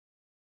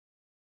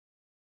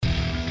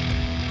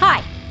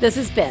This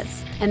is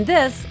Biz, and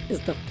this is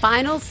the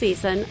final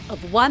season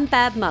of One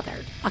Bad Mother,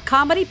 a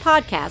comedy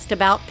podcast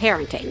about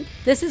parenting.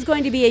 This is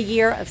going to be a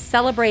year of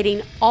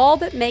celebrating all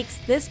that makes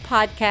this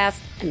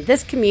podcast and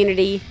this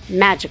community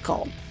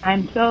magical.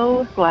 I'm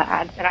so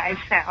glad that I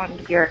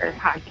found your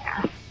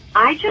podcast.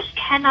 I just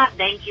cannot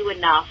thank you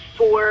enough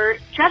for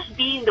just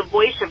being the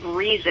voice of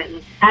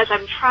reason as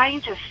I'm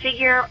trying to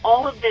figure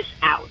all of this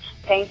out.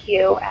 Thank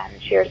you,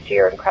 and cheers to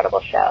your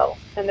incredible show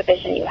and the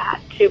vision you had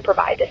to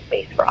provide this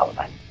space for all of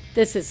us.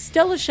 This is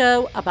still a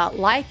show about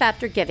life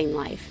after giving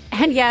life.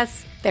 And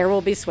yes, there will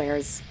be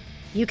swears.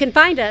 You can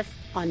find us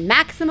on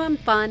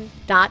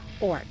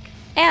MaximumFun.org.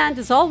 And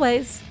as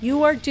always,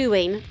 you are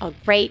doing a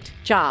great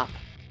job.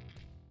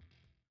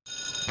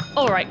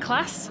 All right,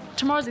 class.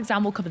 Tomorrow's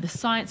exam will cover the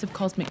science of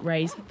cosmic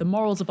rays, the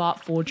morals of art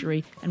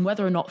forgery, and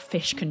whether or not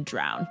fish can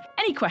drown.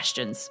 Any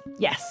questions?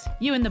 Yes,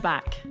 you in the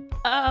back.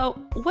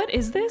 What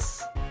is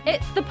this?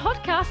 It's the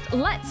podcast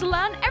Let's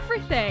Learn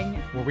Everything,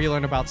 where we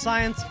learn about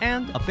science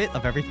and a bit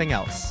of everything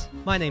else.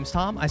 My name's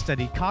Tom. I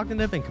studied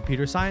cognitive and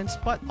computer science,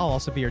 but I'll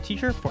also be your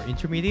teacher for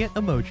intermediate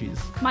emojis.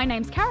 My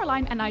name's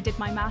Caroline, and I did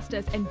my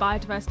master's in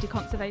biodiversity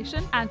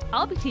conservation, and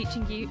I'll be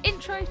teaching you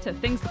intro to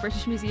things the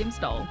British Museum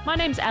stole. My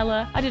name's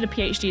Ella. I did a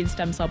PhD in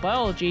stem cell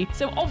biology,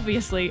 so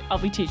obviously I'll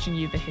be teaching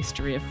you the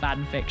history of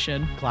fan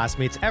fiction. Class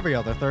meets every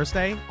other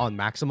Thursday on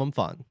Maximum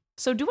Fun.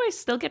 So do I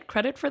still get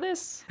credit for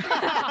this?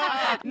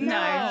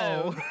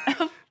 No.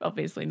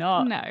 Obviously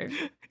not. No.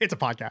 It's a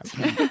podcast.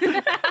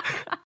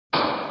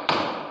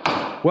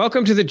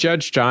 Welcome to the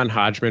Judge John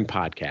Hodgman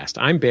podcast.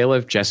 I'm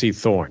bailiff Jesse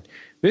Thorne.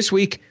 This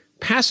week,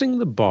 passing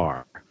the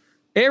bar.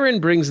 Erin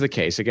brings the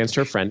case against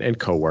her friend and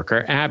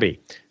coworker, Abby.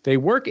 They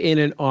work in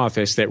an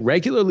office that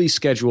regularly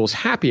schedules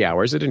happy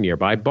hours at a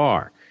nearby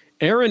bar.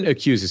 Erin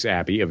accuses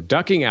Abby of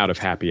ducking out of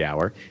happy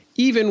hour,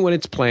 even when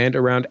it's planned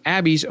around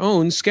Abby's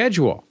own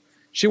schedule.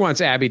 She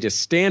wants Abby to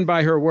stand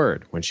by her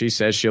word when she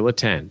says she'll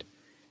attend.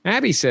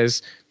 Abby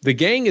says the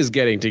gang is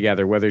getting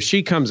together whether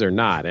she comes or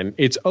not, and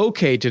it's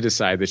okay to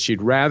decide that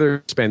she'd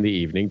rather spend the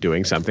evening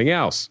doing something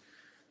else.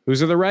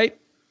 Who's in the right?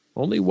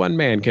 Only one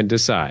man can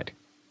decide.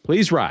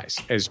 Please rise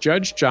as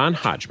Judge John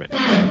Hodgman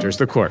enters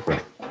the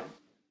courtroom.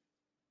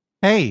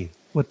 Hey,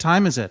 what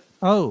time is it?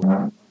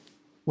 Oh,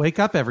 wake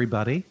up,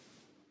 everybody.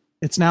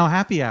 It's now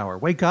happy hour.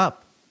 Wake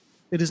up.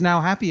 It is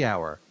now happy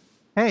hour.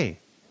 Hey,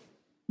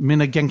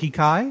 Mina Genki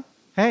Kai?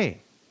 Hey,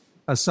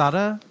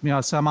 Asada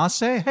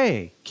Miyasamase?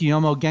 Hey,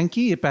 Kiyomo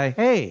Genki Ipe?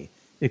 Hey,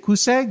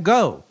 Ikuse?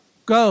 Go,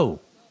 go,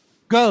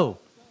 go.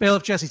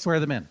 Bailiff Jesse, swear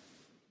them in.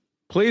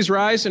 Please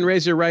rise and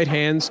raise your right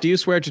hands. Do you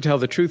swear to tell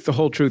the truth, the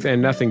whole truth,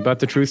 and nothing but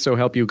the truth, so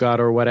help you God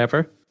or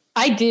whatever?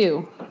 I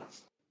do.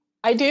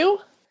 I do?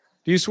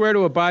 Do you swear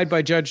to abide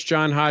by Judge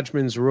John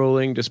Hodgman's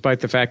ruling,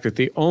 despite the fact that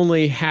the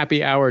only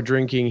happy hour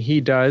drinking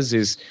he does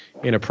is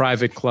in a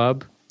private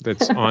club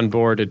that's on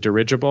board a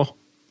dirigible?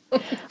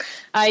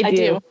 I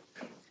do.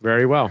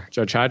 Very well.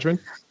 Judge Hodgman?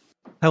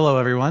 Hello,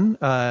 everyone.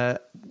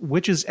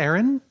 Which is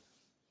Erin?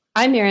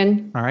 I'm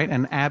Erin. All right.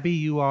 And Abby,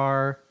 you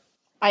are?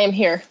 I am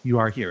here. You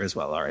are here as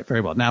well. All right. Very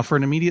well. Now, for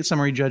an immediate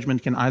summary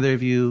judgment, can either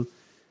of you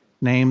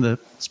name the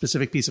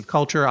specific piece of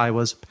culture I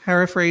was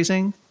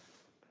paraphrasing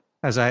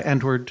as I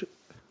entered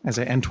the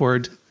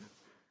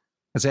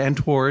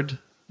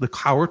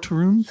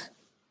courtroom?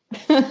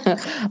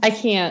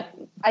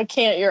 I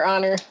can't, Your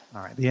Honor.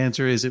 All right. The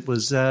answer is it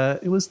was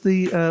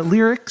the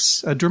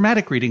lyrics, a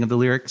dramatic reading of the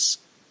lyrics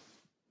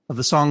of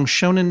the song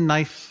Shonen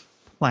Knife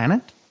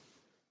Planet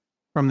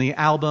from the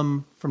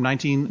album from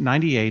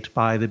 1998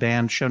 by the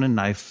band Shonen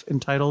Knife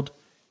entitled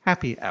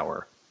Happy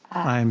Hour.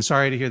 I'm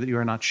sorry to hear that you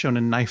are not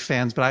Shonen Knife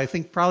fans, but I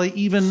think probably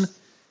even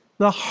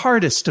the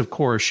hardest of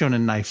core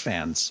Shonen Knife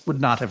fans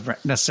would not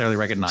have necessarily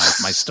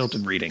recognized my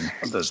stilted reading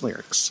of those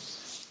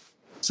lyrics.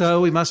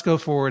 So we must go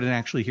forward and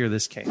actually hear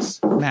this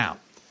case. Now,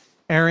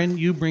 Erin,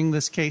 you bring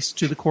this case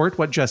to the court.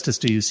 What justice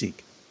do you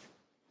seek?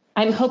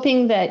 I'm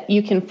hoping that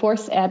you can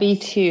force Abby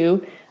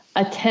to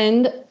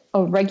attend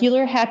a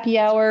regular happy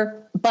hour,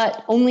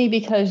 but only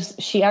because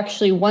she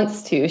actually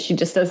wants to. She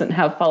just doesn't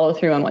have follow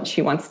through on what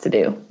she wants to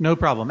do. No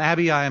problem.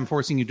 Abby, I am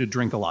forcing you to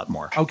drink a lot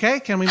more. Okay,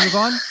 can we move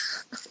on?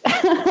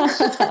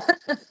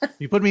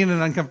 You put me in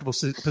an uncomfortable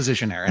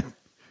position, Erin.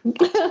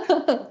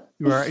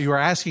 You are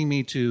asking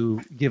me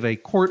to give a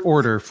court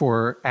order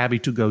for Abby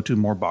to go to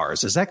more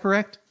bars. Is that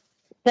correct?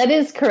 That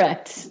is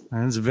correct.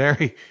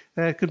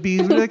 That could be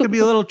a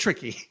little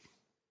tricky.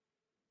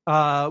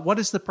 What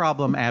is the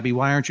problem, Abby?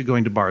 Why aren't you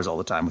going to bars all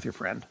the time with your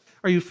friend?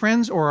 Are you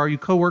friends or are you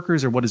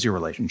coworkers or what is your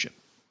relationship?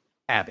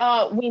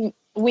 Abby.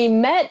 We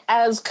met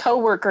as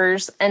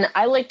coworkers, and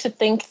I like to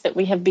think that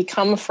we have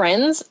become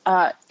friends.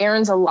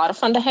 Erin's a lot of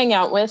fun to hang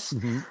out with.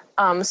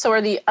 Mm-hmm. So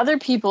are the other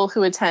people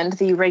who attend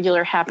the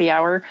regular happy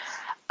hour.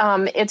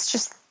 It's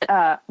just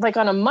like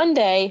on a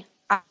Monday,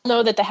 I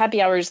know that the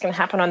happy hour is going to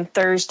happen on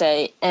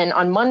Thursday. And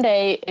on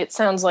Monday, it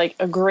sounds like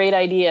a great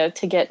idea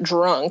to get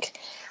drunk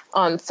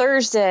on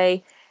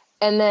Thursday.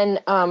 And then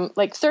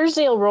like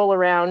Thursday will roll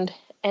around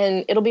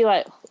and it'll be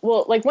like,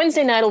 well, like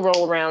Wednesday night will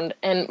roll around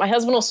and my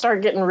husband will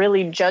start getting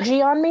really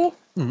judgy on me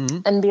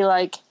and be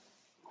like,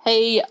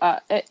 hey,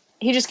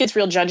 he just gets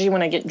real judgy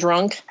when I get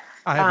drunk.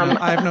 I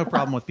have no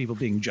problem with people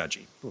being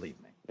judgy, believe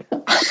me.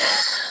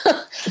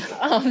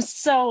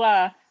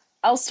 So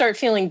I'll start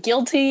feeling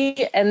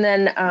guilty. And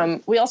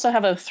then we also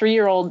have a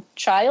 3-year-old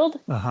child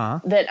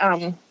that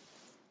I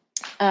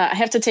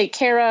have to take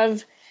care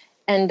of.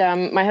 And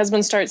my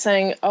husband starts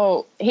saying,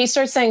 he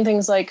starts saying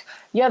things like,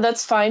 yeah,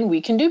 that's fine.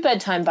 We can do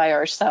bedtime by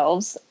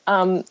ourselves.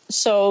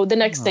 So the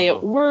next day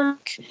at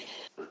work,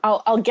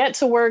 I'll get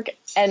to work,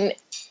 and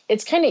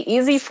it's kind of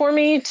easy for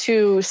me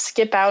to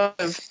skip out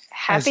of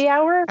happy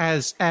hour.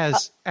 As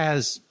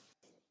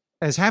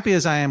happy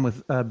as I am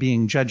with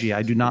being judgy,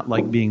 I do not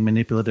like being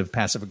manipulative,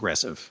 passive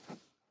aggressive,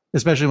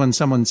 especially when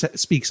someone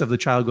speaks of the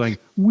child going,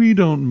 "We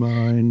don't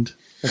mind."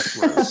 That's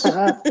gross.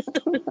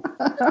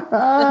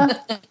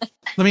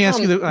 Let me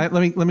ask you.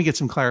 Let me get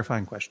some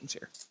clarifying questions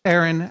here,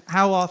 Erin.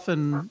 How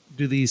often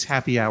do these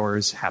happy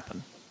hours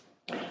happen?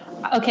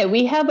 Okay,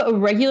 we have a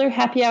regular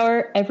happy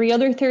hour every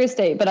other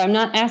Thursday, but I'm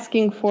not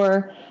asking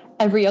for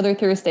every other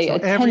Thursday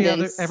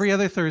attendance. Every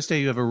other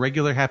Thursday, you have a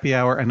regular happy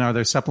hour, and are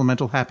there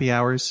supplemental happy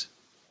hours?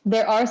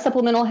 There are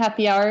supplemental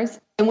happy hours,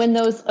 and when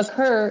those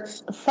occur,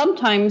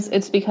 sometimes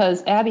it's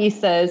because Abby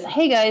says,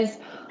 "Hey guys,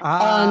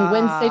 on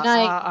Wednesday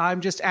night."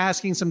 I'm just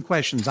asking some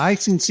questions. I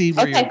can see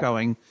where you're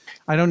going.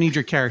 I don't need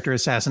your character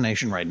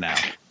assassination right now.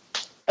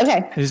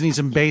 Okay. I just need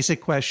some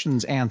basic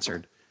questions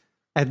answered.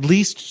 At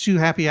least 2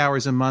 happy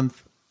hours a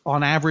month.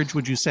 On average,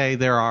 would you say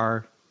there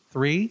are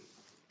 3?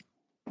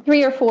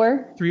 3 or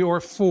 4. 3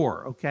 or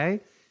 4, okay.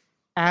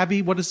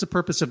 Abby, what is the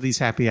purpose of these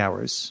happy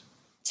hours?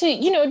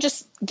 To,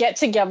 just get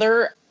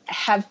together,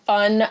 have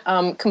fun,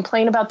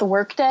 complain about the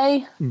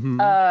workday.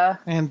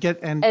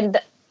 And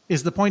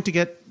is the point to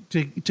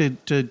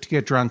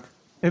get drunk?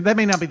 That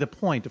may not be the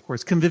point, of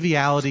course.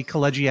 Conviviality,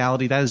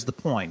 collegiality, that is the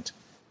point.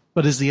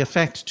 But is the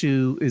effect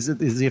to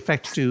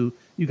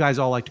you guys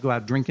all like to go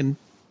out drinking?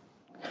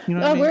 You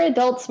know what I mean? We're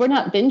adults. We're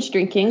not binge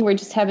drinking. We're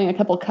just having a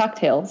couple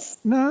cocktails.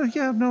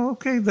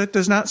 Okay. That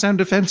does not sound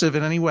offensive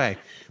in any way.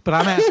 But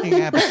I'm asking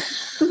Abby.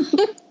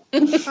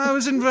 I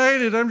was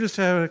invited. I'm just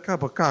having a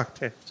couple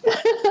cocktails.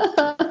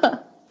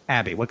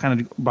 Abby, what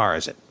kind of bar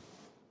is it?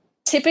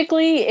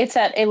 Typically, it's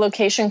at a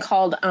location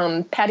called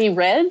Patty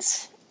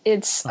Red's.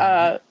 It's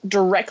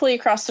directly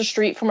across the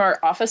street from our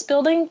office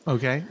building.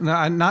 Okay.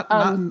 No, not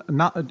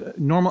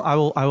normal. I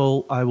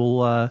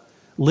will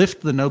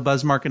lift the no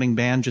buzz marketing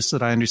ban just so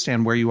that I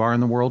understand where you are in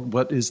the world.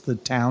 What is the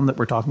town that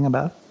we're talking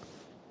about?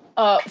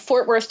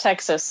 Fort Worth,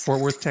 Texas. Fort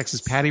Worth,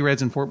 Texas. Patty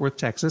Red's in Fort Worth,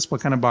 Texas. What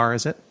kind of bar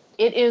is it?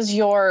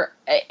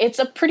 It's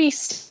a pretty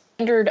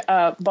standard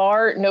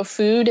bar, no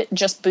food,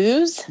 just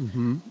booze.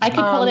 Mm-hmm. I could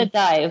call it a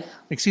dive.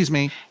 Excuse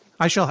me.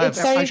 I shall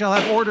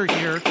have order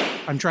here.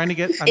 I'm trying to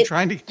get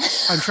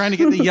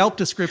the Yelp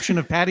description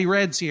of Patty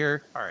Red's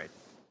here. All right.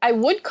 I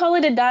would call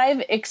it a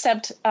dive,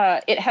 except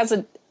it has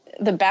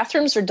the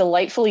bathrooms are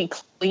delightfully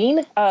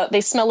clean. They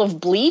smell of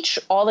bleach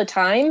all the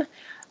time,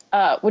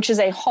 which is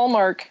a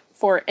hallmark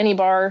for any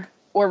bar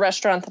or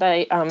restaurant that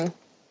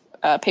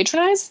I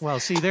patronize. Well,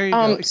 see, there you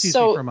go. Excuse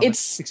me for a moment.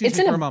 It's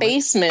in a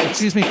basement.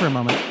 Excuse me for a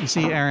moment. You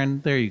see,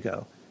 Erin, there you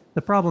go.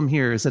 The problem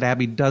here is that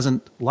Abby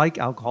doesn't like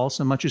alcohol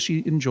so much as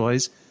she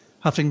enjoys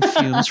huffing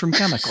fumes from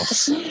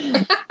chemicals.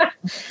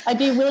 I'd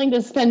be willing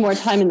to spend more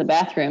time in the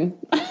bathroom.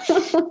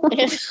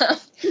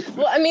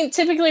 Well, I mean,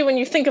 typically when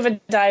you think of a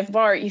dive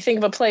bar, you think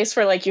of a place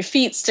where your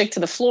feet stick to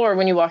the floor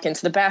when you walk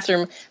into the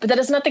bathroom, but that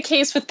is not the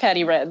case with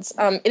Patty Red's.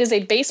 It is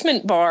a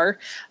basement bar.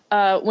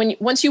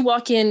 Once you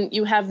walk in,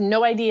 you have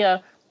no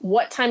idea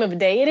what time of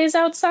day it is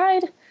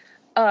outside.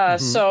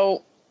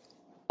 So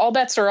all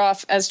bets are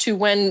off as to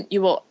when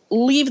you will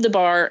leave the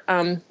bar.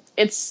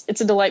 It's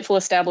a delightful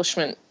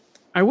establishment.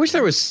 I wish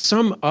there was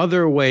some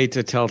other way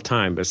to tell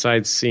time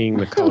besides seeing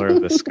the color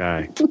of the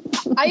sky.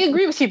 I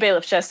agree with you,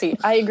 Bailiff Jesse.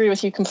 I agree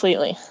with you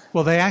completely.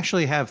 Well, they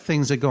actually have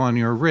things that go on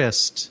your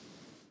wrist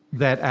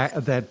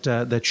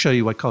that show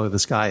you what color the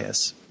sky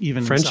is.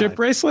 Even friendship inside.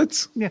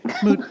 Bracelets. Yeah,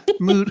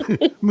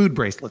 mood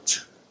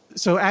bracelets.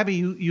 So, Abby,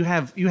 you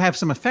have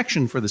some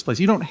affection for this place.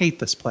 You don't hate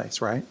this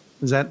place, right?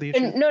 Is that the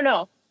issue?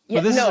 No.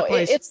 Yeah, well, no,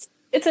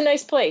 it's a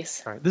nice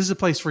place. All right. This is a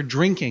place for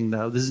drinking,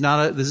 though. This is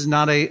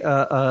not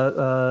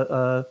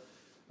a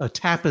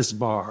tapas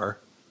bar.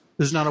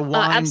 This is not a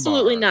wine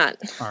absolutely bar. Not.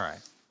 All right.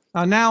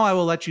 Now I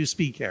will let you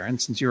speak, Erin,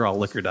 since you're all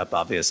liquored up,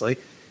 obviously.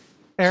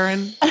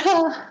 Erin,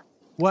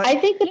 what? I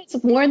think that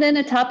it's more than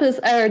a tapas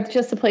or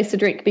just a place to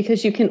drink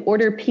because you can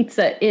order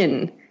pizza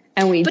in,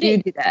 and we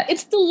do that.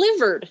 It's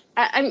delivered.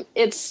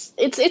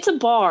 It's a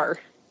bar.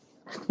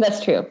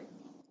 That's true.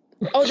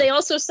 Oh, they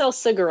also sell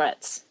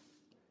cigarettes.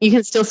 You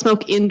can still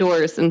smoke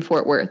indoors in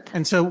Fort Worth.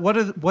 And so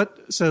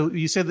so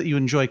you said that you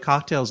enjoy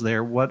cocktails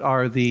there. What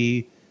are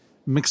the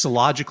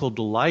mixological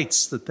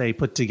delights that they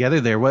put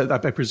together there? I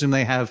presume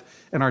they have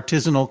an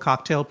artisanal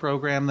cocktail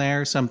program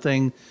there,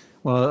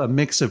 a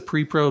mix of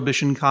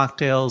pre-prohibition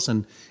cocktails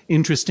and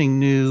interesting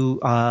new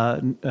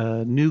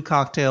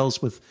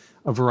cocktails with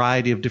a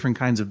variety of different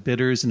kinds of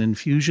bitters and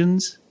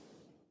infusions.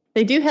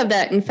 They do have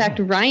that. In fact,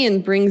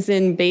 Ryan brings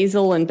in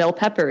basil and bell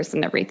peppers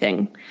and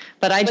everything.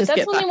 But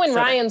that's only when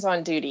Ryan's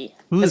on duty.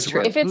 That's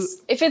true.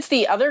 If it's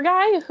the other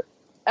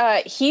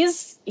guy,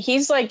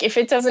 he's like, if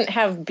it doesn't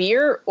have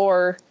beer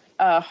or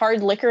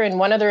hard liquor and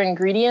one other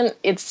ingredient,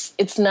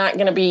 it's not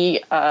going to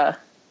be.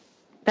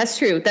 That's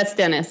true. That's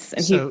Dennis,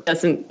 and he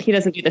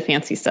doesn't do the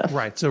fancy stuff.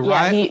 Right. So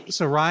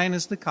Ryan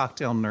is the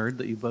cocktail nerd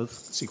that you both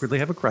secretly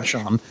have a crush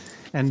on,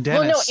 and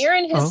Dennis.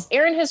 Well, no,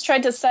 Erin has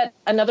tried to set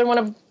another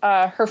one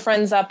of her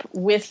friends up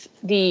with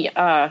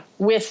that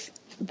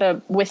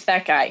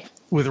guy.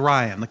 With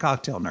Ryan, the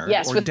cocktail nerd.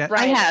 Yes, or with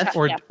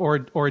Ryan.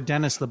 Or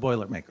Dennis, the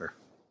Boilermaker.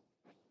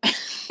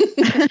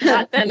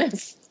 Not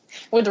Dennis.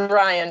 With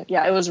Ryan.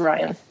 Yeah, it was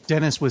Ryan.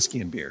 Dennis, whiskey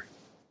and beer.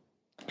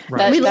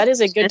 Right. That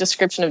is a good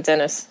description of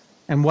Dennis.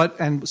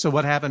 So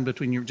what happened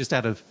between you, just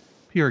out of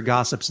pure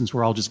gossip, since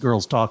we're all just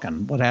girls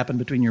talking, what happened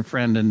between your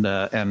friend and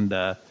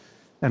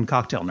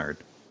cocktail nerd?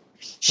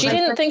 She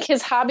didn't think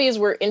his hobbies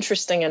were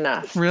interesting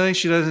enough. Really?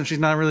 She's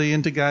not really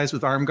into guys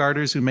with arm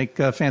garters who make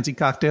fancy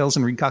cocktails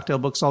and read cocktail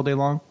books all day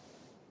long?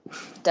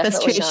 That's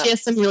true. Not. She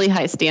has some really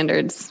high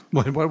standards.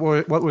 What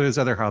were his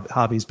other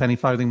hobbies? Penny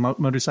farthing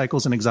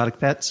motorcycles and exotic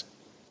pets?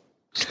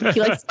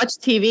 He likes to watch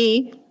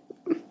TV.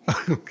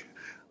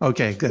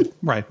 Okay, good.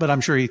 Right, but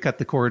I'm sure he cut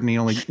the cord and he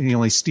steals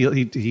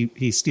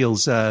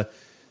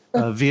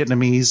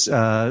Vietnamese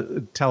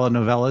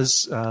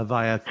telenovelas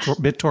via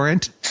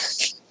BitTorrent.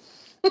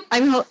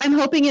 I'm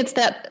hoping it's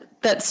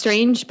that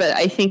strange, but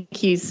I think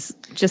he's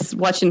just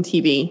watching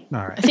TV.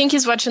 All right. I think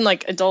he's watching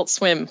like Adult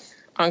Swim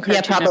on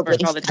Cartoon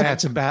Network all the time.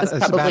 That's about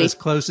as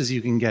close as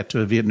you can get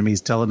to a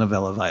Vietnamese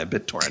telenovela via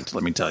BitTorrent.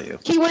 Let me tell you.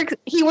 He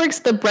works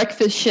the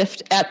breakfast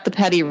shift at the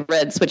Patty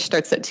Reds, which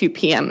starts at 2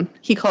 p.m.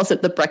 He calls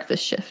it the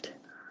breakfast shift.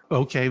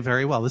 Okay,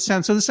 very well. This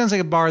sounds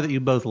like a bar that you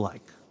both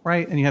like,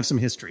 right? And you have some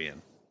history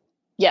in.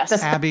 Yes.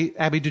 Abby,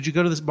 did you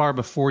go to this bar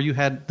before you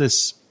had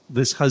this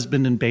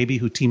husband and baby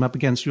who team up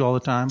against you all the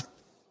time?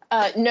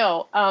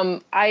 No.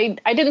 I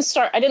didn't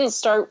start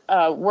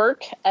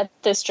work at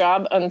this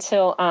job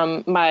until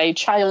my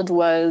child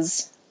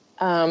was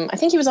I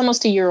think he was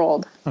almost a year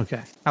old.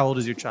 Okay. How old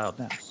is your child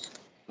now?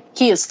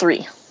 He is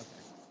 3.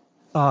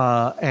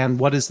 And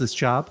what is this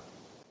job?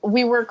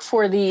 We work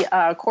for the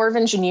Corps of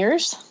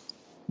Engineers.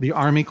 The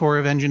Army Corps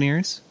of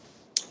Engineers?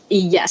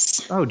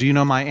 Yes. Oh, do you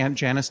know my Aunt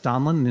Janice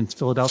Donlin in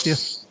Philadelphia?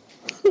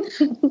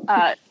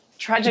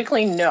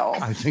 Tragically, no.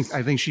 I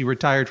think she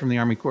retired from the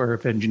Army Corps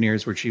of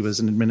Engineers, where she was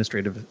an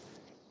administrative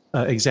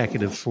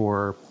executive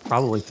for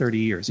probably 30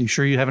 years. Are you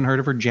sure you haven't heard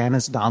of her,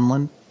 Janice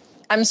Donlin?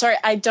 I'm sorry,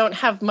 I don't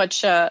have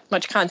much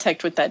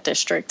contact with that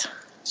district.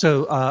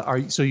 So, are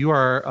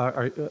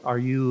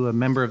you a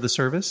member of the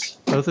service,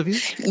 both of you?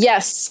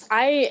 Yes,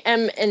 I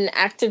am an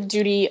active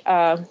duty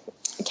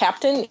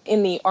captain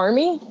in the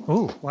Army.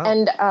 Oh, wow!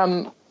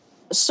 And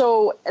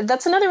so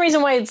that's another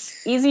reason why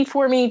it's easy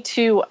for me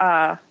to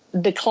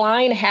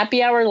decline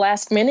happy hour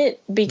last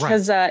minute,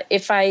 because right.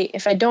 If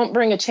I don't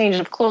bring a change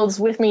of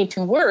clothes with me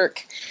to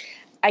work,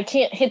 I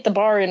can't hit the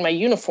bar in my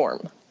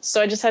uniform.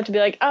 So I just have to be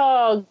like,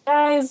 "Oh,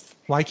 guys,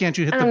 why can't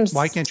you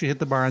hit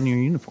the bar in your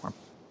uniform?"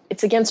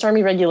 It's against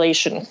Army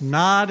regulation.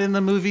 Not in the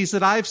movies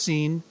that I've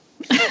seen.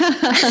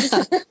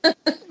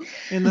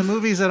 In the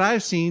movies that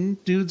I've seen,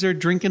 dudes are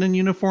drinking in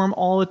uniform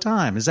all the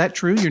time. Is that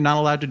true? You're not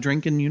allowed to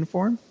drink in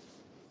uniform?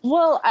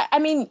 Well, I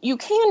mean, you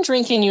can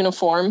drink in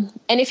uniform.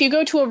 And if you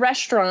go to a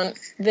restaurant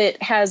that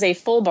has a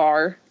full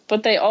bar,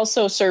 but they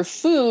also serve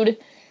food,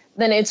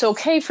 then it's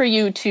okay for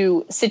you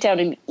to sit down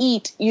and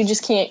eat. You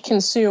just can't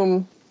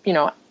consume,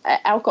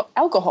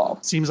 alcohol.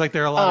 Seems like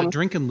there are a lot of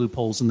drinking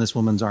loopholes in this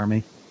woman's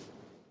army.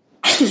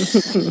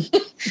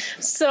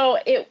 So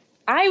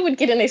I would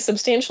get in a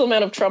substantial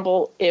amount of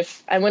trouble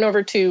if I went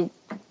over to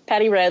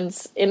Patty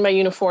Red's in my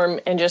uniform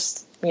and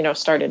just,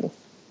 started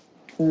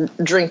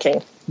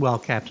drinking. Well,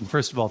 Captain,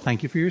 first of all,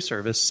 thank you for your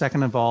service.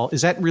 Second of all,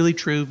 is that really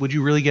true? Would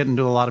you really get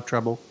into a lot of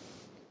trouble?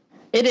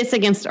 It is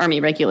against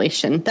Army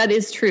regulation. That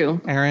is true.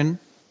 Erin?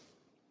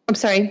 I'm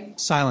sorry?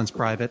 Silence,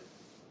 Private.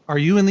 Are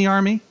you in the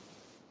Army?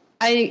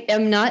 I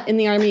am not in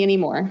the Army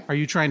anymore. Are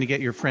you trying to get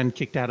your friend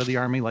kicked out of the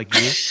Army like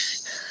you?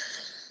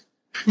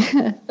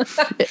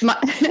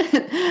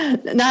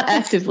 Not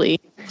actively.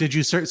 Did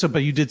you serve?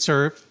 But you did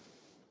serve?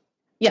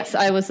 Yes,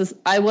 I was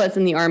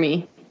in the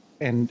Army.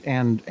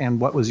 And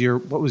what was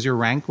your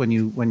rank when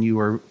you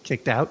were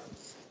kicked out?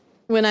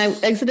 When I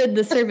exited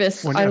the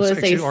service, I was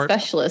a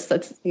specialist.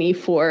 That's an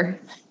E4.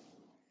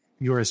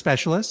 You were a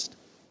specialist?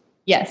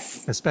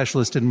 Yes. A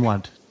specialist in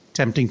what?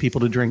 Tempting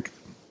people to drink?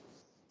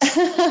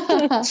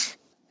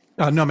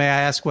 No, may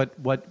I ask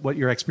what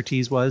your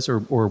expertise was, or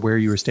where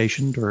you were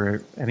stationed,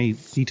 or any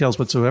details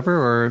whatsoever,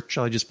 or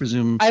shall I just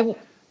presume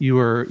you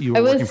were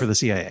working for the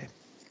CIA?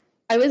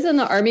 I was in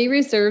the Army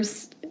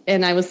Reserves,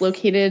 and I was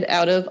located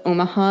out of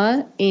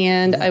Omaha,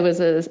 and I was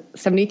a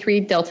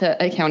 73 Delta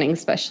accounting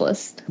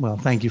specialist. Well,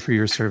 thank you for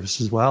your service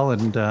as well,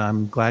 and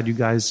I'm glad you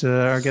guys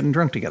are getting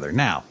drunk together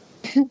now.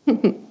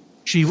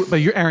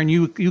 Erin,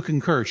 you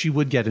concur. She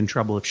would get in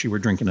trouble if she were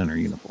drinking in her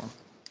uniform.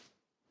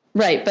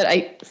 Right, but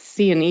I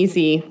see an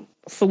easy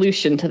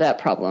solution to that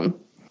problem.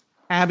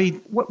 Abby,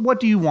 what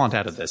do you want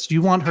out of this? Do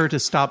you want her to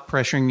stop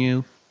pressuring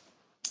you?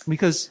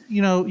 Because,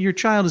 your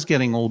child is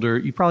getting older.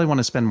 You probably want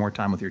to spend more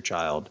time with your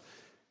child.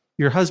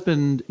 Your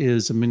husband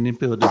is a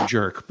manipulative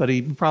jerk, but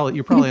you're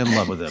probably in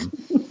love with him.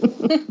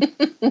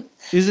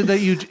 Is it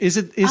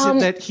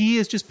that he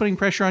is just putting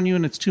pressure on you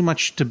and it's too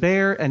much to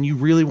bear and you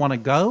really want to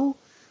go?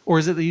 Or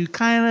is it that you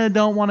kind of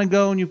don't want to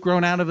go and you've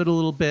grown out of it a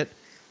little bit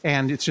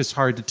and it's just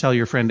hard to tell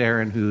your friend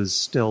Erin who's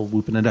still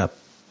whooping it up?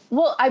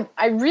 Well,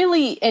 I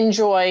really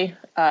enjoy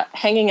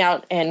hanging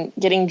out and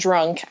getting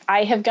drunk.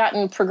 I have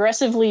gotten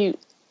progressively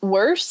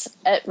worse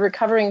at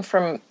recovering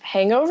from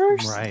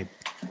hangovers. Right.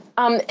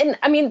 And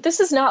I mean,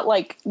 this is not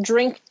like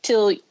drink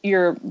till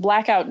you're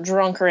blackout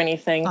drunk or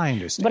anything. I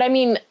understand. But I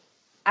mean,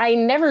 I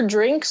never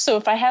drink. So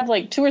if I have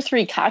like 2 or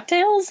 3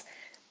 cocktails,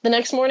 the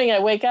next morning I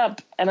wake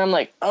up and I'm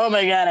like, oh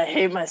my God, I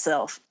hate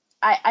myself.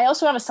 I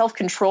also have a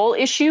self-control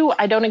issue.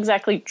 I don't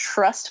exactly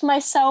trust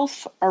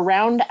myself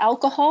around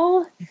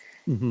alcohol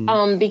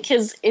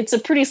because it's a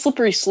pretty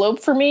slippery slope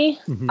for me.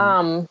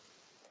 1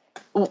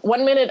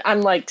 minute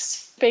I'm like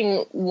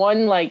sipping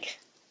one like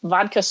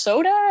vodka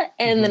soda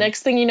and the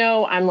next thing you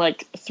know, I'm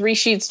like 3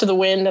 sheets to the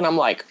wind and I'm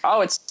like,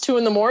 oh, it's 2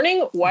 a.m.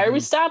 Why are we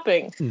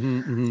stopping?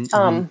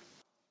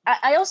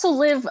 I also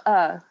live,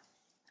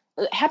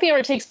 happy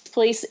hour takes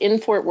place in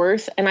Fort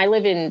Worth and I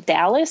live in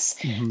Dallas.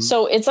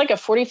 So it's like a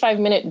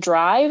 45-minute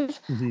drive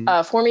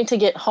for me to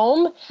get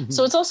home.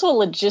 So it's also a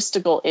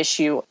logistical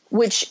issue,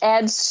 which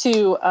adds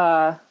to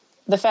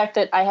the fact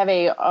that I have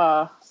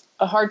a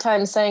hard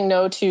time saying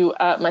no to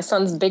my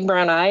son's big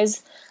brown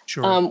eyes.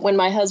 Sure. When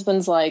my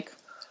husband's like,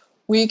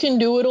 we can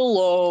do it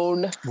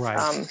alone.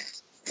 Right.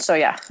 So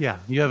yeah. Yeah.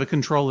 You have a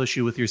control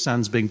issue with your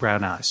son's big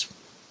brown eyes.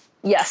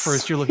 Yes.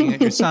 First, you're looking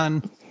at your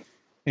son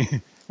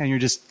and you're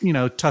just,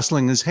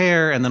 tussling his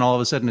hair. And then all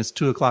of a sudden it's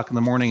 2:00 in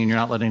the morning and you're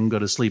not letting him go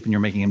to sleep and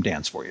you're making him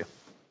dance for you.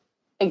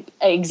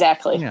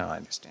 Exactly. I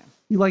understand.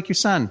 You like your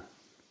son.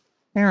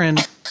 Erin,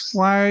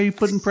 why are you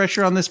putting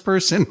pressure on this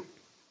person?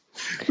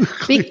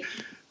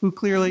 Who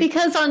clearly...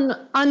 Because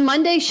on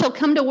Monday she'll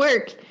come to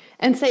work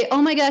and say,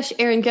 oh my gosh,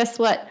 Erin, guess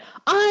what?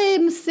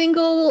 I'm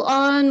single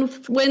on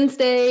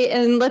Wednesday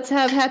and let's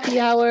have happy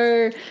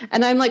hour.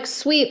 And I'm like,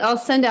 sweet, I'll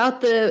send out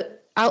the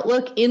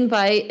Outlook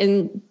invite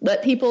and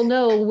let people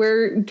know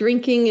we're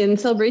drinking in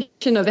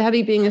celebration of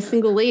Abby being a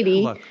single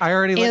lady. Look, I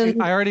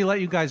already let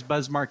you guys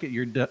buzz market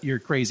your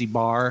crazy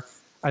bar.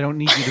 I don't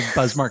need you to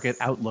buzz market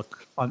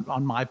Outlook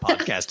on my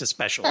podcast,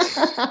 especially.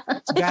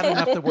 It's bad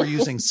enough that we're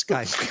using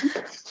Skype.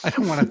 I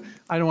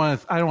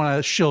don't want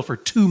to shill for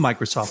 2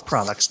 Microsoft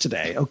products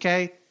today.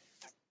 Okay.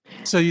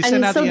 So you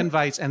send out the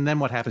invites, and then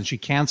what happens? She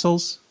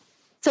cancels?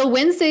 So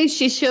Wednesday,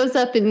 she shows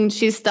up and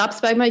she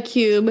stops by my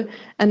cube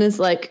and is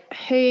like,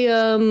 hey,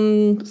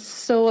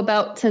 so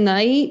about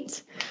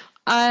tonight,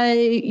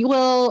 I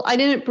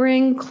didn't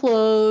bring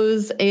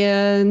clothes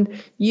and,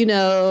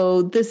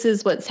 this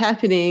is what's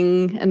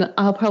happening and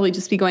I'll probably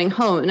just be going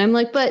home. And I'm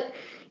like, but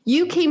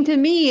you came to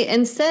me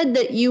and said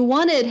that you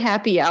wanted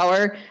happy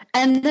hour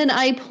and then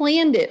I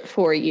planned it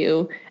for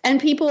you and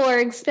people are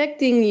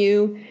expecting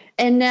you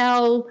and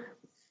now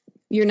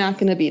you're not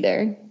going to be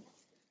there.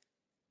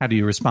 How do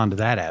you respond to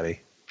that, Abby?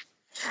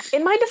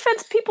 In my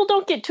defense, people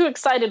don't get too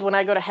excited when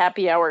I go to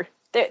happy hour.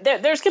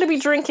 There's going to be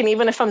drinking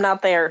even if I'm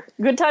not there.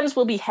 Good times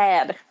will be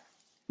had.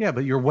 Yeah,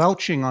 but you're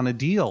welshing on a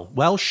deal,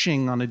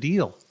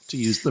 to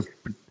use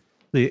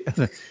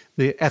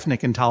the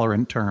ethnic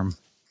intolerant term.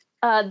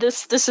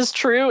 This is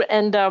true,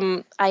 and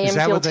I am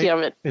guilty of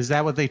it. Is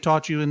that what they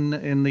taught you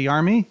in the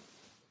Army?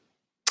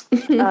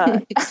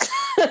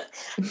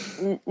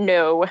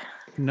 No.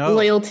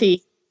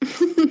 Loyalty.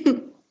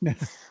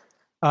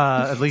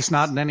 At least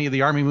not in any of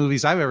the Army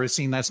movies I've ever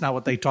seen. That's not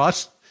what they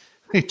taught.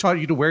 They taught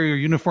you to wear your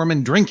uniform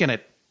and drink in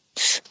it.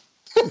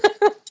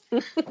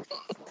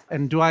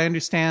 And do I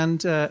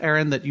understand,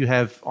 Erin, that you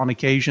have on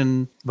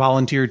occasion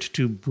volunteered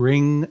to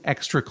bring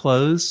extra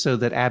clothes so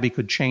that Abby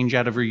could change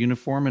out of her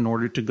uniform in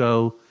order to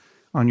go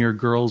on your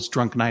girls'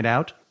 drunk night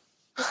out?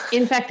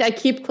 In fact, I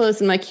keep clothes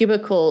in my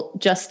cubicle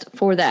just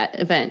for that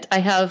event. I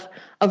have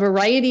a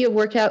variety of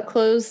workout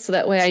clothes, so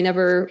that way I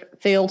never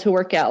fail to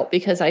work out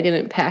because I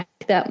didn't pack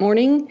that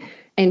morning,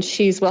 and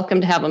she's welcome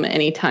to have them at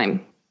any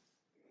time.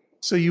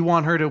 So you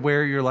want her to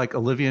wear your like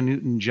Olivia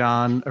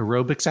Newton-John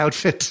aerobics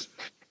outfit?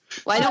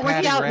 Well, I don't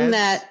work out in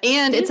that,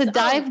 and it's a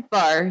dive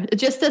bar. It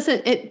just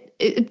doesn't.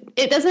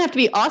 It doesn't have to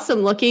be awesome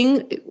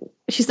looking.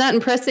 She's not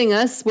impressing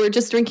us. We're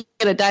just drinking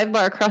at a dive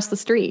bar across the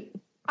street.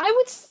 I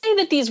would say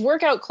that these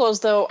workout clothes,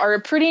 though, are a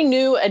pretty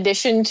new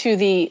addition to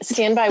the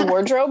standby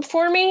wardrobe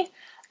for me.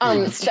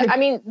 I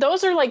mean,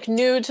 those are like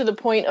new to the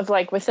point of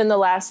like within the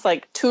last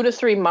like 2 to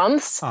 3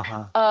 months.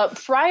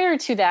 Prior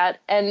to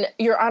that, and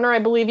Your Honor, I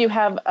believe you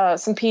have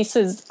some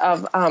pieces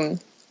of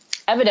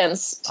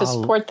evidence to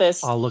support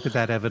this. I'll look at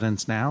that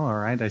evidence now. All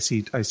right, I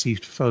see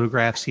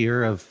photographs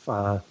here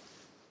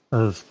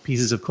of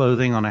pieces of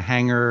clothing on a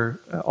hanger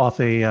off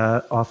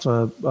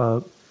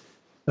a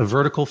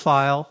vertical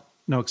file.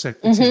 No,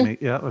 excuse me.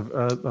 Yeah,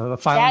 a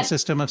filing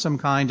system of some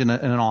kind in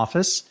an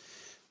office.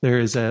 There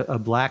is a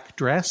black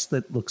dress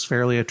that looks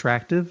fairly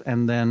attractive,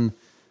 and then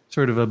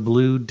sort of a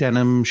blue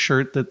denim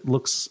shirt that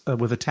looks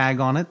with a tag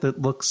on it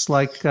that looks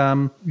like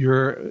something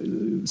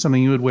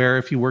you would wear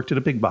if you worked at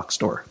a big box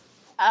store.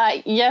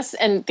 Yes,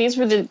 and these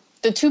were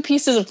the two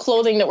pieces of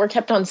clothing that were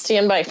kept on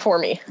standby for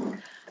me.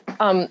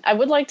 I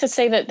would like to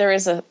say that there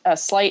is a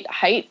slight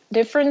height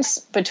difference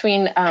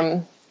between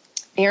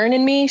Erin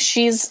and me.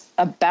 She's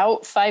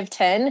about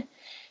 5'10",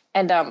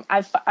 and I'm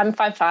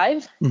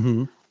 5'5".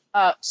 Mm-hmm.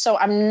 So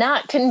I'm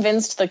not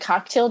convinced the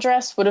cocktail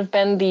dress would have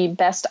been the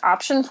best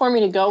option for me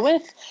to go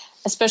with,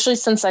 especially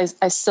since I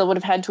still would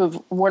have had to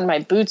have worn my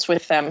boots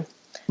with them.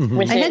 Mm-hmm.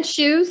 I had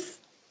shoes.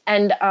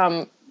 And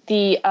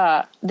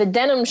the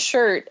denim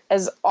shirt,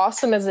 as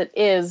awesome as it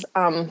is,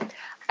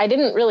 I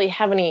didn't really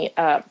have any.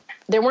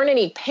 There weren't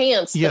any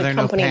pants that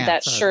accompanied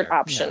that shirt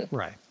option. Yeah,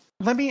 right.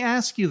 Let me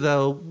ask you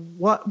though,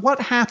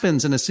 what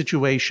happens in a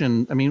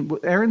situation? I mean,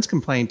 Erin's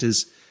complaint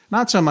is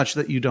not so much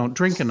that you don't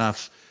drink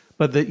enough,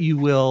 but that you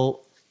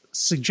will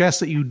suggest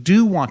that you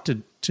do want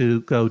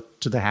to go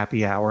to the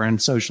happy hour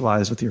and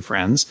socialize with your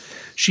friends.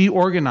 She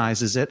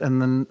organizes it,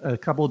 and then a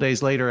couple of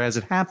days later, as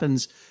it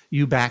happens,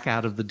 you back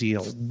out of the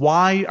deal.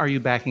 Why are you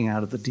backing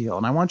out of the deal?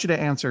 And I want you to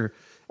answer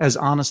as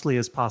honestly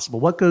as possible.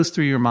 What goes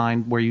through your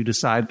mind where you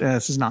decide,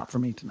 this is not for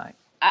me tonight?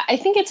 I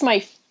think it's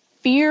my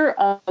fear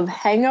of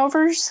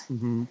hangovers,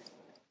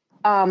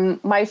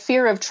 my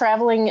fear of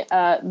traveling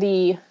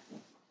the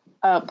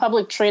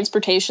public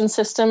transportation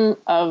system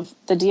of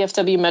the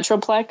DFW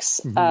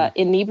Metroplex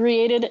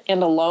inebriated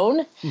and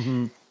alone,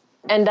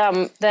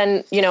 and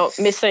then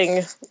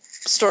missing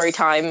story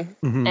time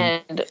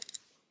and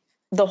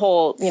the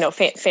whole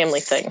family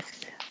thing.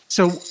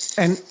 So,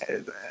 and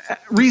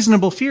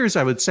reasonable fears,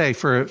 I would say,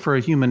 for a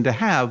human to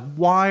have.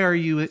 Why are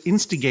you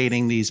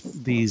instigating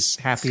these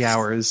happy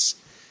hours?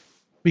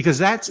 Because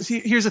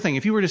here's the thing.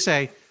 If you were to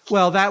say,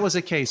 well, that was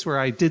a case where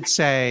I did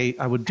say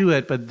I would do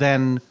it, but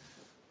then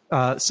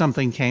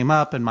something came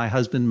up and my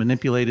husband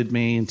manipulated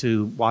me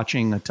into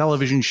watching a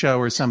television show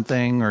or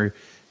something, or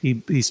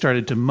he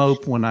started to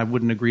mope when I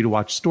wouldn't agree to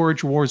watch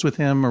Storage Wars with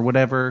him or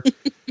whatever.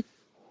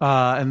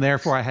 And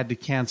therefore I had to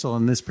cancel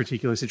in this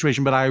particular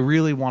situation, but I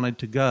really wanted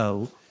to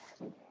go.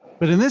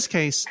 But in this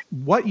case,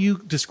 what you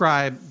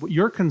describe,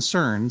 your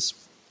concerns,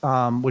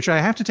 which I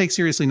have to take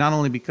seriously, not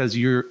only because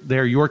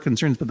they're your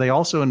concerns, but they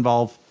also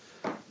involve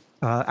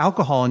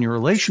alcohol in your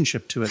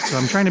relationship to it. So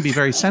I'm trying to be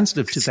very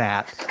sensitive to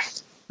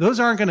that.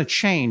 Those aren't going to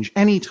change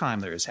anytime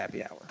there is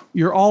happy hour.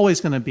 You're always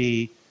going to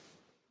be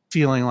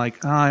feeling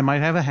like, I might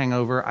have a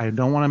hangover. I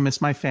don't want to miss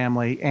my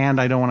family,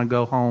 and I don't want to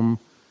go home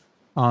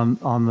on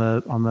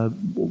the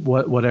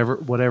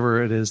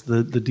whatever it is,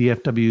 the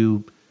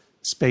DFW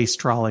space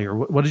trolley, or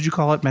what did you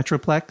call it?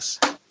 Metroplex?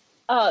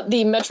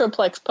 The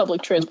Metroplex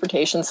public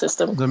transportation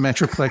system. The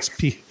Metroplex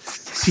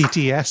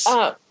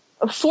PTS.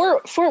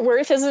 Fort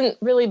Worth isn't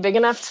really big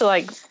enough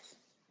to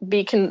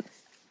be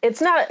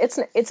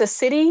it's a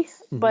city,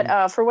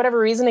 but for whatever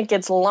reason it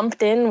gets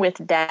lumped in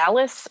with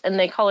Dallas, and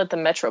they call it the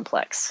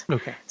Metroplex.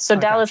 Okay. So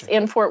Dallas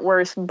and Fort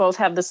Worth both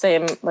have the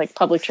same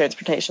public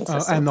transportation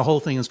system. And the whole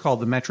thing is called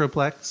the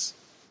Metroplex?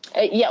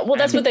 Yeah, well,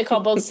 that's what they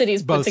call both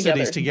cities put together. Both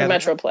cities together. The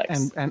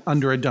Metroplex. And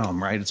under a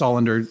dome, right? It's all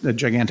under a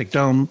gigantic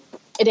dome?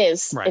 It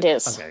is. Right. It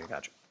is. Okay,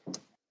 gotcha.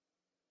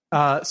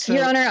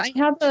 Your Honor, I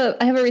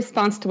have a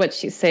response to what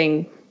she's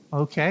saying.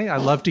 Okay, I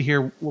love to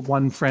hear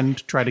one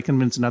friend try to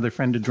convince another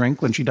friend to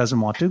drink when she doesn't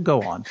want to.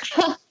 Go on.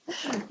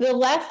 The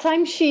last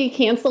time she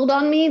canceled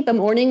on me, the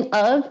morning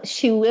of,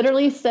 she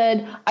literally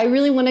said, I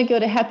really want to go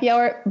to happy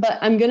hour, but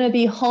I'm going to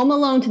be home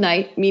alone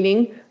tonight,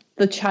 meaning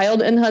the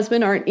child and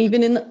husband aren't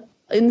even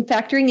in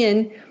factoring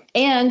in,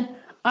 and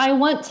I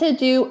want to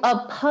do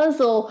a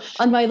puzzle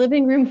on my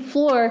living room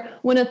floor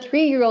when a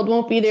 3-year-old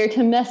won't be there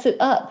to mess it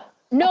up.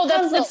 No,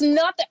 that's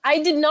not.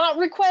 I did not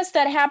request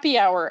that happy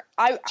hour.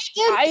 I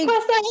requested a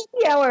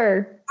happy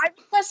hour. I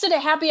requested a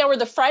happy hour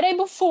the Friday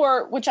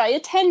before, which I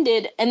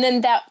attended, and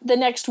then the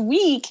next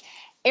week,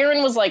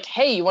 Erin was like,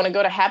 "Hey, you want to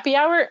go to happy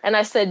hour?" And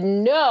I said,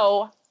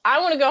 "No, I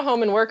want to go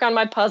home and work on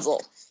my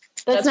puzzle."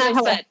 That's not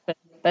what I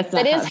said.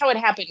 That is how it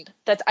happened.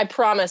 I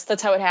promise.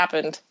 That's how it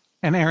happened.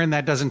 And Erin,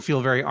 that doesn't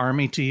feel very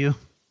Army to you?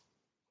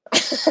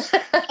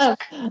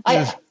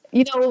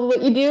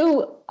 What you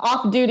do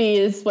off duty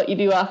is what you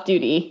do off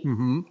duty.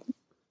 Mm-hmm.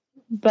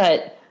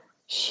 But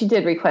she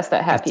did request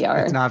that happy hour.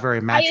 It's not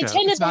very macho. I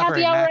attended the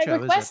happy hour I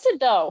requested,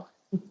 though.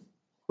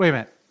 Wait a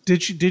minute.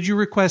 Did you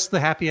request the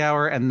happy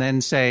hour and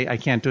then say, I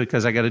can't do it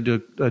because I got to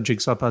do a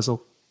jigsaw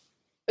puzzle?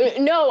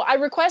 No, I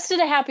requested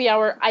a happy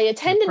hour. I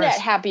attended that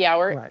happy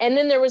hour. Right. And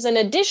then there was an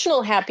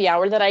additional happy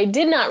hour that I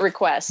did not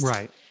request.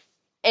 Right.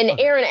 And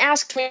Erin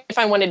asked me if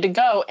I wanted to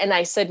go, and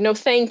I said, no,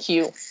 thank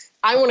you.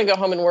 I want to go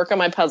home and work on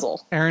my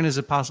puzzle. Erin, is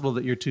it possible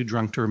that you're too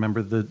drunk to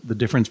remember the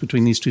difference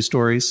between these two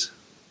stories?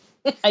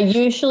 I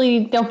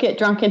usually don't get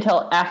drunk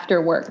until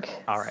after work.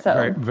 All right. So.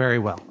 Very, very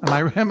well.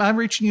 Am I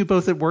reaching you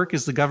both at work?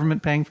 Is the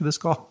government paying for this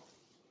call?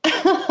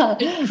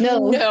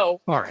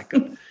 No. All right,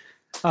 good.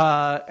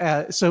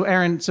 So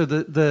Erin,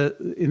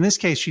 in this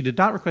case, she did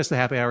not request the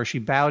happy hour. She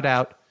bowed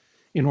out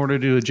in order to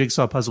do a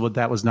jigsaw puzzle,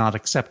 that was not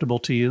acceptable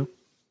to you?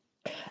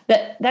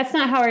 That's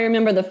not how I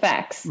remember the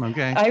facts.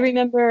 Okay. I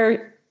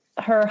remember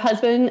her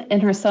husband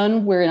and her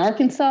son were in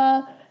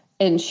Arkansas,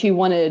 and she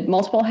wanted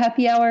multiple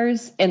happy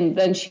hours, and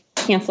then she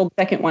canceled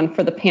the second one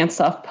for the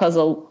pants-off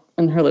puzzle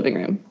in her living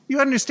room.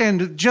 You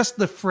understand just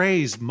the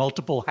phrase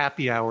multiple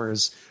happy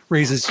hours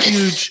raises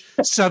huge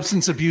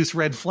substance abuse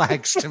red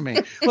flags to me.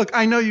 Look,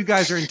 I know you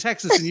guys are in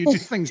Texas and you do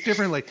things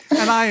differently,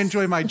 and I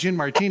enjoy my gin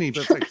martini,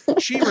 but like,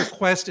 she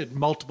requested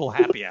multiple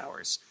happy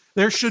hours.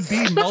 There should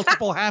be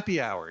multiple happy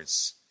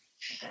hours.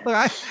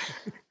 Look,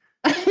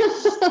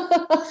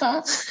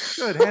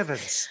 good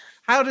heavens.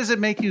 How does it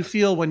make you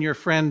feel when your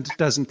friend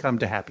doesn't come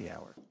to happy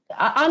hour?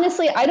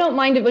 Honestly, I don't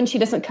mind it when she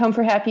doesn't come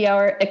for happy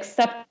hour,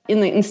 except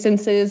in the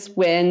instances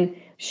when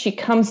she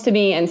comes to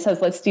me and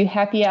says, let's do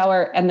happy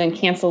hour, and then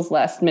cancels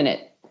last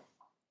minute.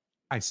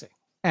 I see.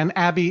 And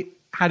Abby,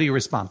 how do you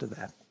respond to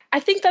that? I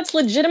think that's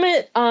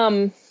legitimate.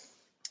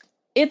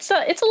 It's a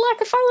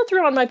lack of follow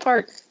through on my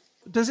part.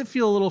 Does it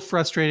feel a little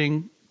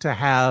frustrating to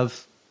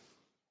have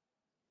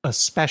a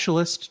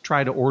specialist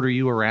try to order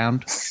you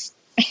around?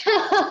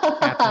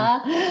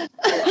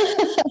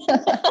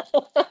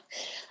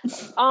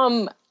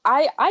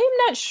 I am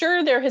not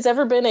sure there has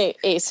ever been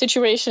a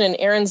situation in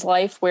Erin's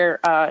life where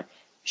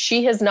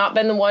she has not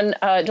been the one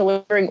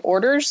delivering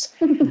orders.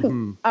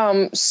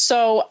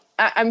 So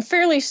I'm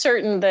fairly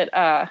certain that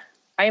I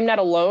am not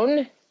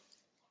alone.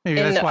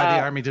 Maybe that's why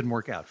the Army didn't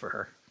work out for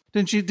her.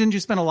 Didn't you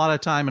spend a lot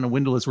of time in a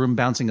windowless room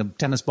bouncing a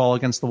tennis ball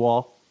against the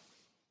wall?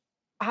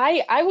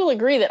 I will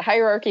agree that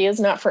hierarchy is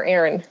not for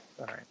Erin.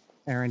 All right.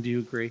 Erin, do you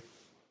agree?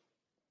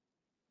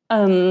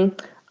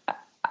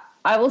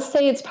 I will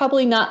say it's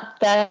probably not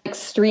that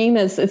extreme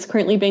as it's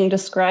currently being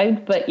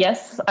described, but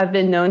yes, I've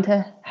been known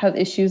to have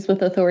issues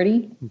with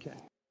authority. Okay.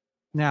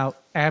 Now,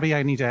 Abby,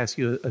 I need to ask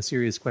you a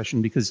serious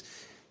question because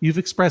you've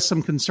expressed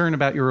some concern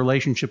about your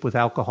relationship with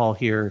alcohol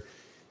here.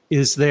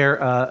 Is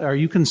there, are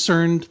you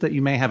concerned that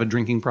you may have a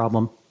drinking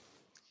problem?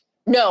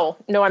 No,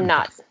 I'm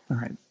not. All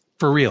right.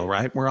 For real,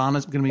 right? We're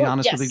going to be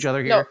honest with each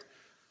other here? No.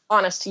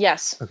 Honest,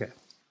 yes. Okay.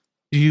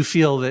 Do you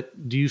feel that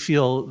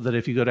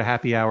if you go to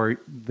happy hour,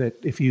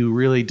 that if you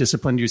really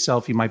disciplined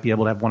yourself, you might be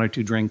able to have one or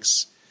two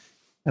drinks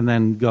and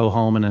then go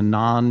home in a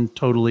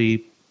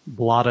non-totally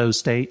blotto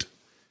state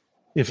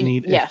if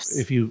need? Yes.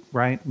 If you,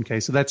 right? Okay.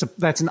 So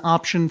that's an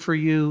option for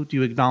you. Do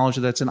you acknowledge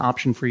that that's an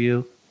option for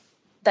you?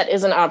 That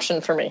is an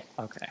option for me.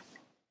 Okay.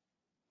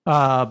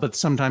 But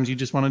sometimes you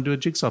just want to do a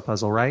jigsaw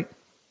puzzle, right?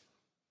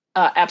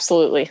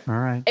 Absolutely. All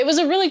right. It was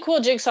a really cool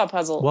jigsaw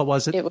puzzle. What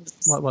was it?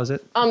 What was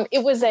it?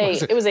 It was a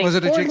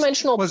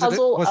four-dimensional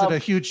puzzle. Was it a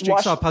huge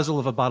jigsaw puzzle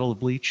of a bottle of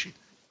bleach?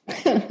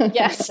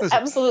 Yes,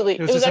 absolutely.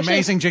 It was this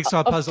amazing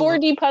jigsaw puzzle. A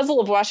 4D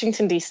puzzle of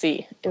Washington,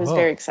 D.C. It was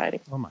very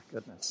exciting. Oh, my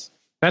goodness.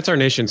 That's our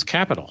nation's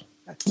capital.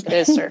 It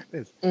is, sir. It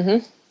is.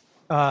 Mm-hmm.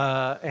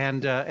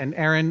 And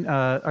Erin,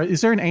 is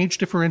there an age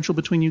differential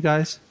between you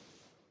guys?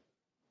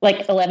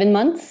 Like 11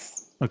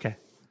 months. Okay.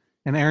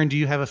 And Erin, do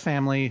you have a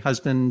family,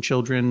 husband,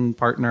 children,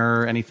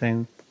 partner,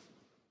 anything?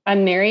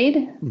 I'm married.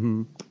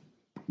 Mm-hmm.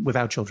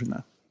 Without children,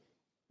 though?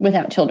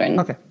 Without children.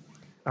 Okay.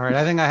 All right.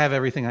 I think I have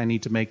everything I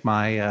need to make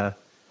my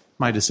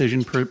my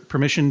decision.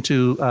 Permission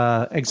to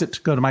exit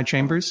to go to my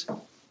chambers?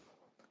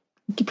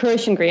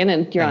 Permission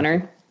granted, Your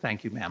Honor.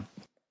 Thank you, ma'am.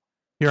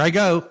 Here I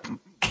go.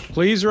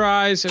 Please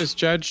rise as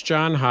Judge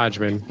John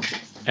Hodgman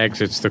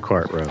exits the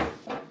courtroom.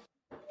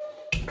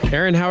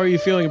 Erin, how are you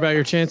feeling about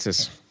your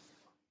chances?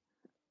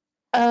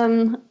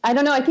 I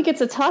don't know. I think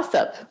it's a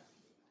toss-up.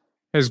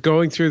 Has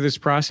going through this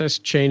process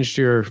changed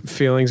your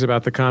feelings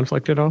about the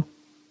conflict at all?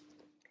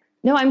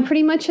 No, I'm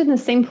pretty much in the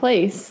same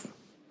place.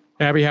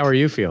 Abby, how are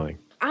you feeling?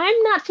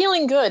 I'm not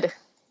feeling good.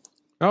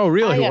 Oh,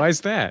 really? Why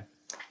is that?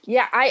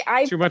 Yeah,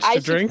 I too much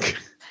to drink?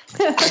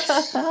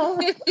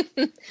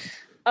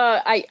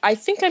 I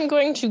think I'm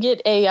going to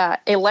get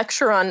a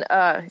lecture on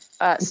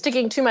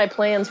sticking to my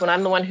plans when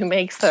I'm the one who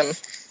makes them.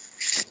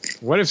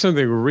 What if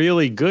something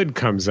really good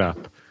comes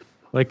up?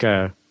 Like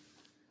a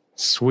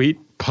sweet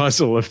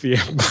puzzle of the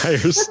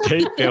Empire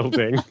State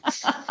Building.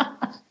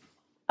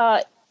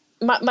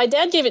 My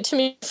dad gave it to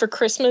me for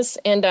Christmas,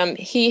 and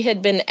he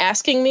had been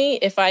asking me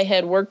if I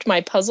had worked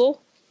my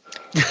puzzle.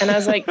 And I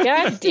was like,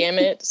 God damn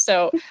it.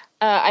 So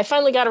I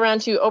finally got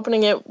around to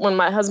opening it when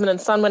my husband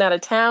and son went out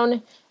of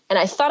town. And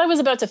I thought I was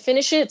about to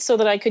finish it so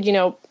that I could,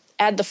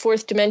 add the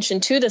fourth dimension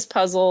to this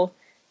puzzle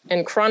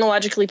and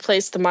chronologically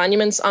place the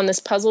monuments on this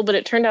puzzle. But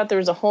it turned out there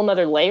was a whole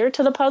nother layer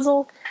to the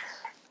puzzle.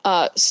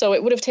 So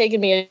it would have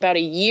taken me about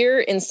a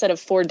year instead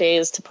of 4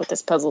 days to put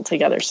this puzzle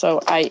together.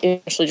 So I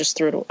initially just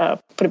put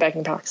it back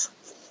in the box.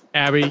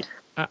 Abby,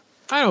 I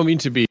don't mean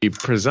to be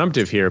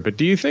presumptive here, but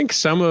do you think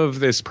some of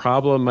this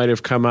problem might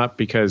have come up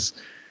because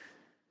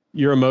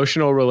your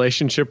emotional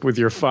relationship with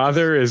your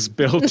father is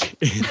built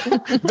in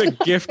the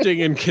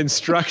gifting and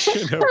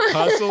construction of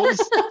puzzles?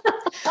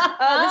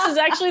 This is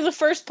actually the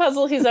first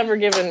puzzle he's ever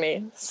given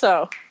me.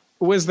 So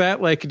was that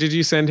did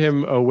you send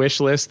him a wish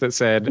list that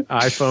said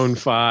iPhone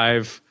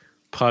 5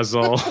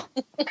 puzzle?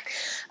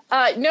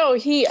 No,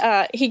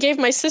 he gave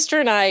my sister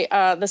and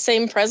I the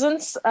same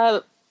presents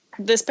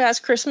this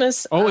past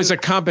Christmas. Oh, it's a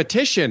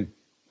competition.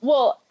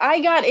 Well,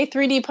 I got a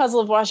 3D puzzle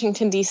of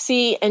Washington,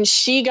 D.C., and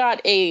she got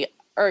a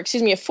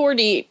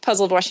 4D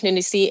puzzle of Washington,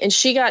 D.C., and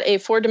she got a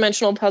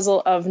 4-dimensional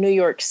puzzle of New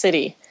York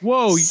City.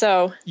 Whoa.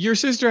 So your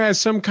sister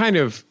has some kind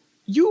of...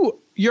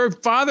 Your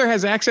father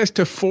has access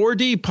to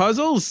 4D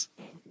puzzles?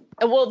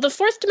 Well, the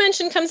 4th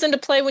dimension comes into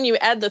play when you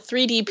add the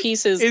 3D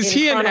pieces. Is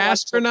he an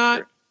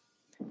astronaut?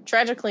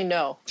 Tragically,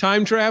 no.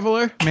 Time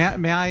traveler?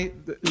 May I?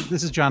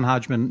 This is John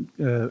Hodgman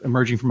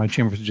emerging from my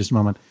chamber for just a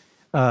moment.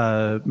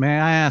 May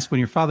I ask, when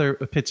your father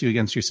pits you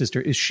against your sister,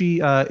 is she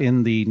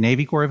in the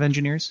Navy Corps of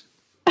Engineers?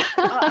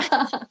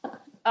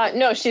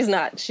 No, she's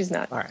not. She's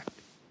not. All right.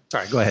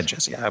 Sorry, go ahead,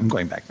 Jesse. I'm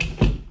going back.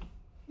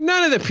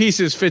 None of the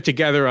pieces fit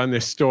together on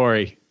this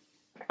story.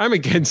 I'm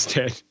against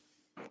it.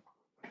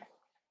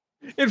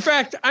 In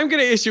fact, I'm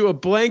going to issue a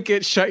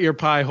blanket shut your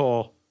pie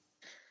hole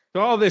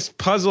to all this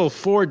puzzle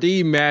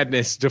 4D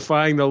madness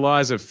defying the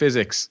laws of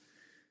physics.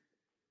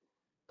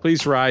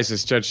 Please rise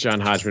as Judge John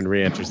Hodgman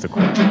re-enters the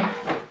court.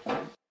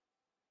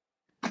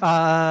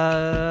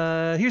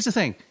 Here's the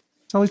thing.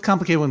 It's always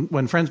complicated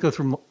when friends go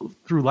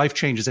through life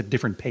changes at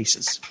different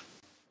paces.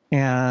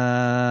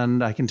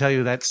 And I can tell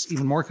you that's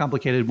even more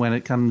complicated when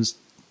it comes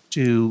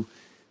to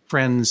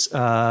friends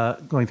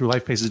going through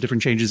life paces,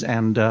 different changes,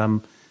 and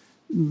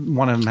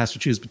one of them has to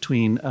choose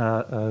between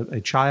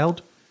a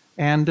child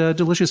and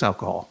delicious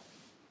alcohol.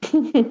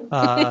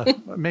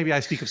 Maybe I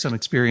speak of some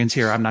experience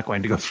here. I'm not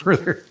going to go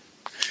further.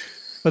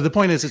 But the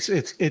point is,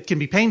 it can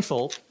be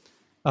painful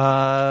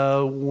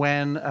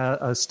when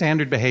a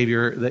standard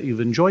behavior that you've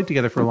enjoyed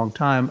together for a long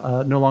time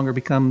no longer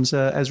becomes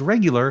as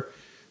regular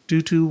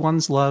due to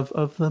one's love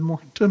of the more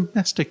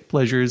domestic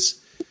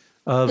pleasures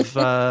of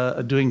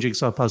doing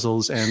jigsaw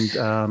puzzles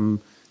and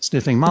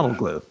sniffing model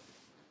glue.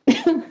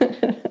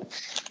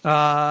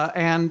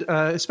 And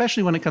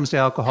especially when it comes to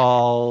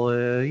alcohol,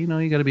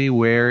 you got to be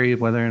wary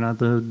of whether or not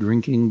the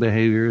drinking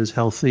behavior is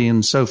healthy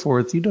and so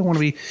forth. You don't want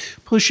to be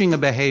pushing a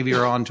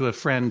behavior onto a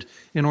friend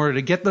in order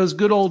to get those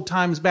good old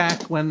times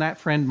back when that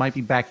friend might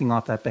be backing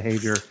off that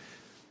behavior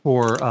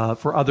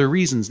for other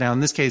reasons. Now,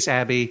 in this case,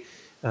 Abby,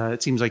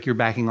 it seems like you're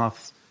backing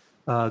off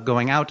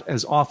going out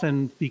as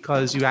often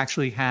because you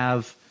actually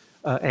have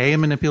A, a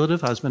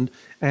manipulative husband,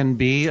 and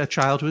B, a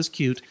child who is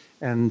cute,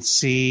 and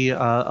C,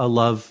 a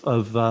love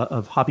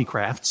of hobby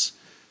crafts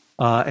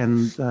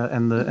and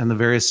the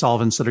various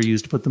solvents that are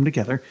used to put them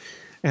together.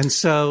 And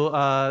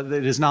so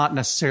it is not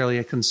necessarily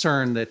a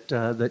concern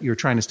that you're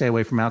trying to stay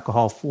away from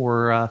alcohol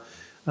for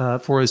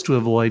us to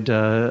avoid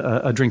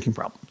a drinking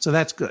problem. So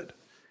that's good.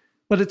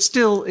 But it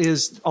still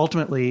is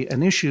ultimately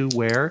an issue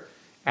where,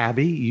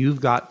 Abby,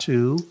 you've got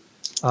to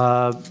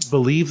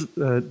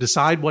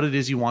decide what it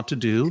is you want to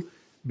do,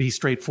 be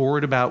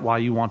straightforward about why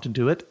you want to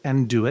do it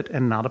and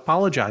not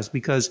apologize.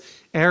 Because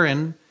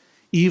Aaron,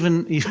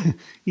 even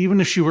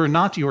if she were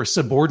not your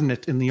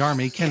subordinate in the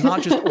Army,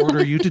 cannot just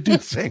order you to do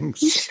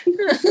things.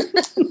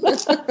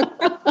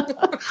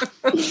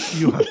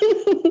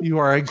 You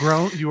are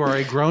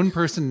a grown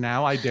person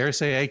now. I dare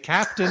say a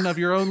captain of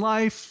your own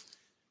life.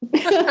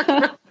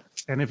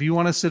 And if you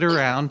want to sit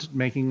around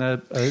making a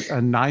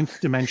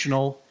 9th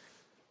dimensional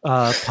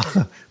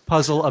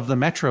puzzle of the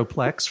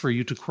Metroplex for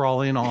you to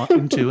crawl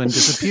into and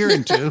disappear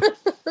into,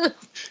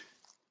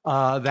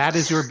 that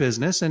is your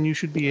business, and you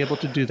should be able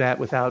to do that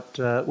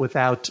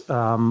without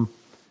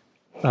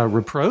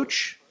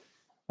reproach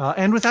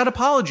and without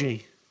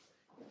apology.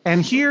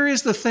 And here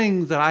is the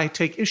thing that I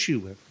take issue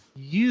with.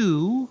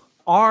 You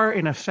are,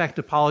 in effect,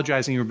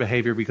 apologizing your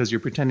behavior because you're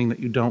pretending that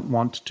you don't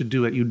want to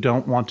do it. You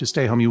don't want to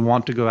stay home. You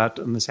want to go out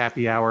on this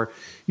happy hour.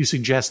 You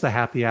suggest the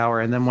happy hour.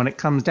 And then when it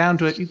comes down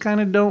to it, you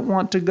kind of don't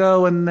want to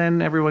go. And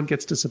then everyone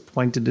gets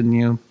disappointed in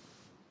you.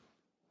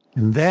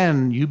 And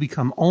then you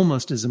become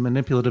almost as a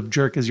manipulative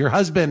jerk as your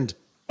husband.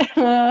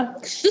 And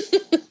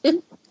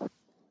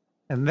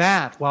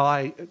that, while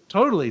I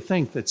totally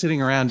think that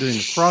sitting around doing a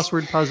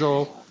crossword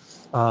puzzle,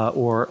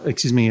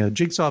 a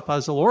jigsaw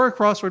puzzle or a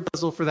crossword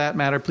puzzle for that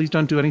matter. Please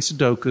don't do any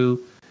Sudoku.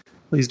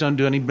 Please don't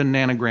do any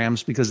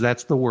bananagrams because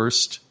that's the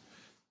worst.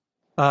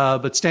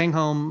 But staying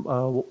home,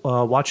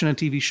 watching a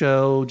TV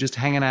show, just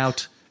hanging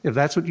out, if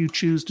that's what you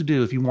choose to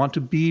do, if you want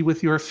to be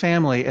with your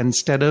family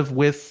instead of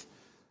with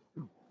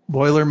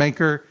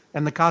Boilermaker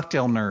and the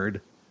cocktail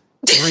nerd,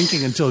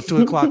 drinking until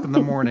 2 o'clock in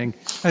the morning,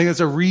 I think that's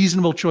a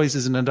reasonable choice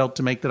as an adult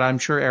to make that I'm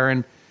sure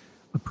Aaron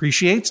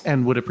appreciates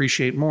and would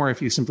appreciate more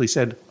if you simply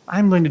said,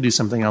 I'm going to do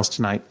something else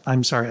tonight.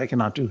 I'm sorry, I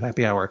cannot do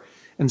happy hour.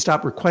 And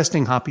stop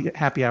requesting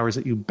happy hours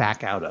that you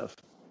back out of.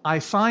 I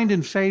find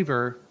in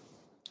favor,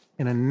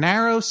 in a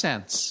narrow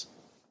sense,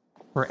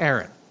 for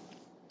Aaron.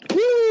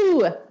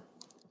 Woo!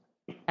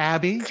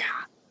 Abby,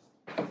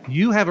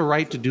 you have a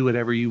right to do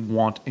whatever you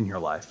want in your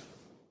life.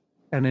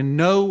 And in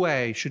no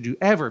way should you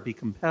ever be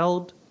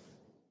compelled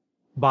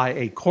by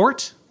a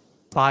court,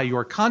 by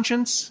your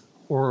conscience,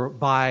 or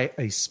by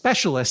a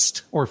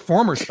specialist or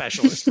former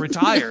specialist,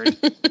 retired,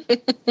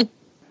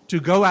 to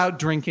go out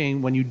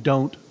drinking when you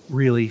don't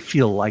really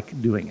feel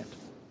like doing it.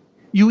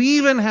 You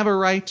even have a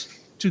right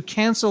to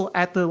cancel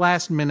at the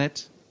last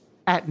minute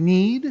at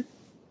need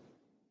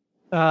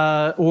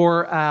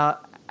or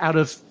out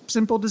of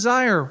simple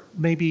desire,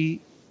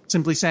 maybe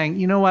simply saying,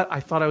 you know what, I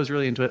thought I was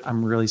really into it.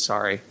 I'm really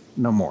sorry.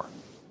 No more.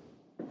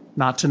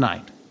 Not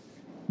tonight.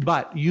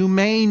 But you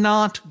may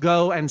not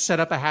go and set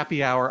up a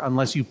happy hour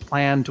unless you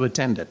plan to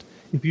attend it.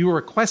 If you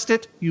request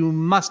it, you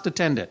must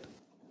attend it.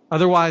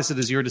 Otherwise, it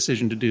is your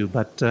decision to do.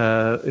 But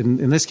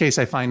in this case,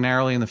 I find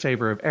narrowly in the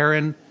favor of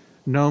Erin.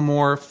 No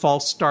more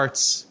false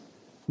starts.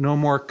 No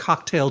more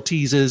cocktail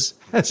teases,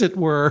 as it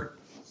were.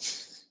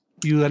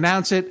 You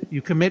announce it.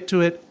 You commit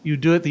to it. You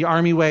do it the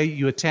Army way.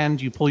 You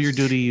attend. You pull your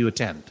duty. You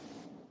attend.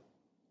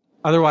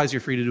 Otherwise, you're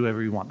free to do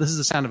whatever you want. This is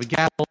the sound of a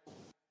gavel.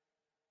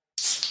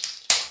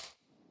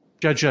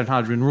 Judge John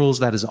Hodgman rules.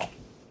 That is all.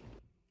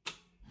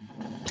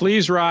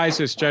 Please rise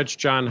as Judge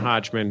John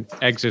Hodgman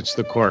exits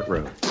the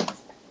courtroom.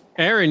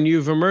 Erin,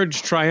 you've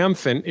emerged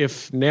triumphant,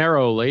 if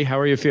narrowly. How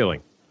are you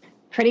feeling?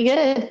 Pretty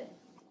good.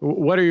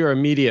 What are your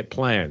immediate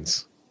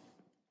plans?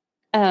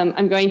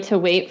 I'm going to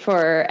wait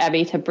for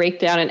Abby to break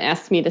down and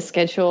ask me to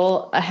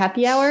schedule a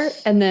happy hour.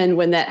 And then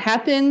when that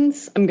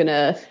happens, I'm going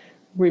to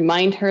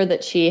remind her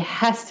that she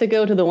has to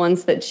go to the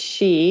ones that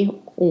she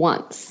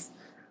wants.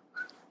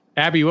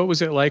 Abby, what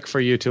was it like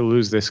for you to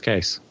lose this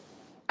case?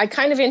 I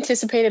kind of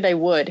anticipated I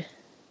would.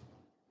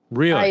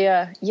 Really?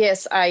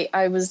 Yes,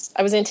 I was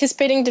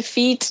anticipating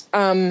defeat.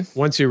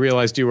 Once you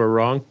realized you were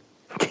wrong?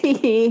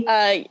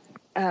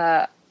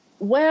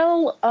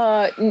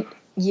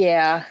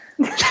 Yeah.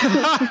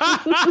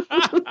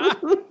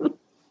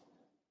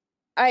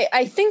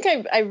 I think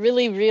I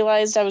really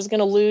realized I was going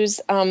to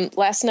lose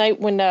last night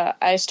when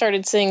I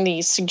started seeing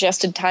the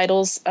suggested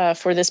titles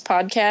for this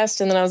podcast,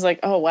 and then I was like,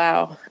 oh,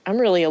 wow, I'm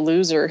really a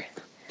loser.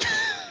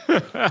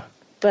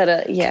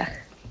 But, yeah.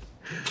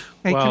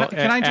 Hey, well,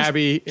 can I just,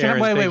 Abby,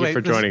 Erin, thank you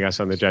for joining us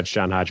on the Judge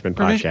John Hodgman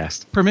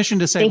podcast. Permission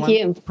to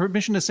say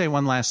Permission to say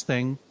one last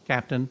thing,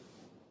 Captain.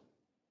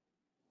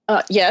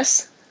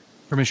 Yes.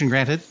 Permission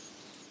granted.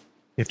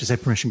 You have to say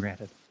permission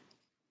granted.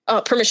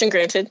 Permission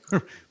granted.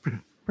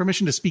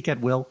 Permission to speak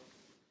at will.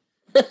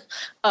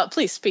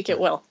 Please speak at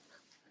will.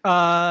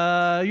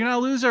 You're not a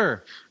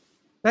loser.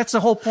 That's the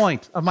whole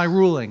point of my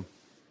ruling.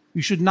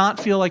 You should not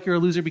feel like you're a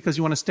loser because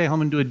you want to stay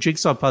home and do a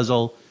jigsaw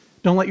puzzle.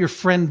 Don't let your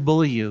friend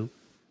bully you.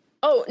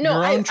 Oh, no,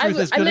 Your own truth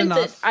is good meant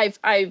enough. that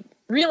I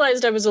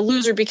realized I was a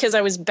loser because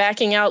I was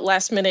backing out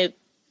last minute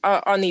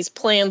on these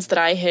plans that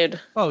I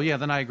had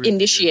then I agree.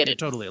 initiated.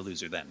 You're totally a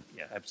loser then.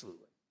 Yeah,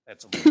 absolutely.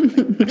 That's a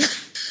loser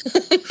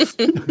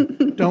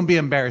thing. Don't be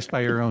embarrassed by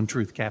your own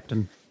truth,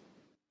 Captain.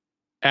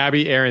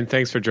 Abby, Erin,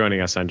 thanks for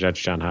joining us on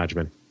Judge John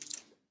Hodgman.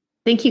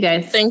 Thank you,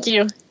 guys. Thank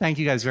you. Thank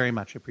you guys very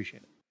much. I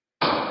appreciate it.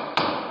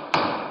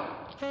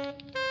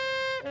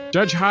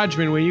 Judge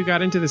Hodgman, when you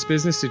got into this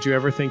business, did you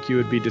ever think you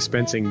would be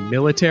dispensing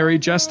military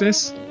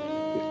justice?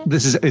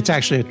 It's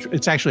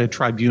actually a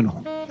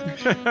tribunal.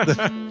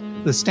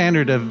 The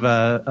standard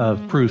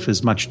of proof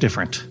is much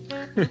different.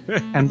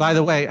 And by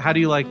the way, how do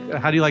you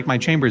like my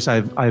chambers?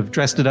 I've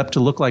dressed it up to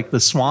look like the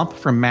swamp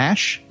from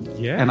MASH.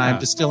 Yeah. And I'm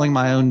distilling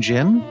my own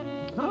gin.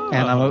 Oh.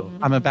 And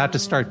I'm about to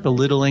start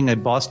belittling a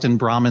Boston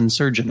Brahmin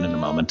surgeon in a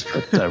moment.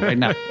 But right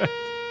now,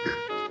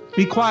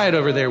 be quiet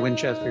over there,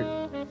 Winchester.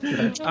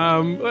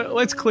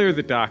 Let's clear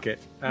the docket.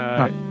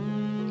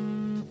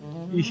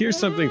 Here's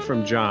something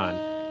from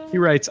John. He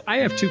writes, I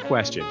have two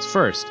questions.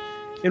 First,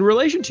 in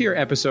relation to your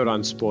episode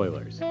on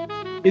spoilers,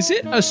 is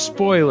it a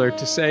spoiler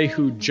to say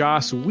who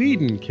Joss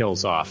Whedon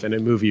kills off in a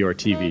movie or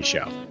TV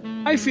show?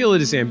 I feel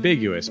it is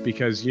ambiguous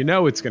because you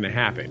know it's going to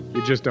happen.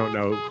 You just don't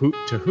know who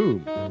to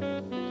whom.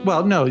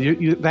 Well, no,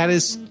 that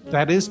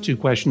is two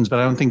questions, but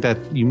I don't think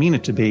that you mean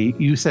it to be.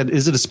 You said,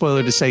 is it a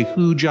spoiler to say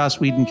who Joss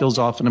Whedon kills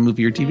off in a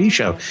movie or TV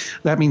show?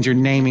 That means you're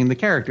naming the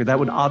character. That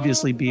would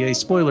obviously be a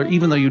spoiler,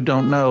 even though you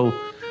don't know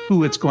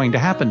who it's going to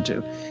happen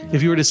to.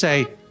 If you were to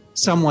say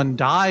someone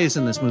dies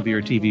in this movie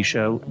or TV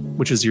show,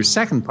 which is your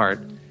second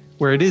part,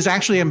 where it is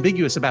actually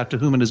ambiguous about to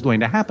whom it is going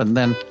to happen,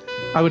 then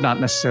I would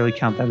not necessarily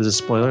count that as a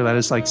spoiler. That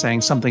is like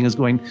saying someone is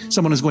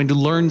going to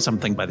learn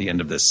something by the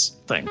end of this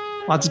thing.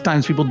 Lots of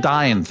times people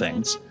die in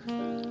things.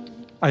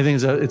 I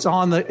think it's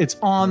on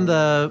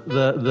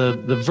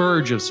the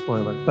verge of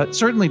spoiler, but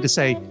certainly to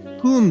say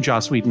whom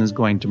Joss Whedon is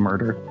going to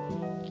murder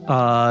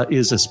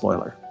is a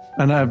spoiler.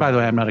 And by the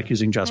way, I'm not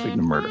accusing Joss Whedon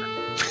of murder.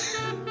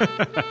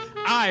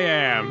 I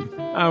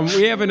am.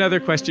 We have another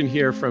question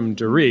here from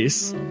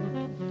Doris.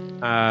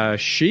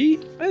 She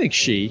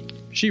writes.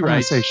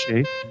 I say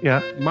she.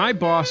 Yeah. My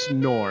boss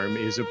Norm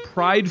is a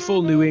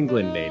prideful New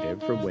England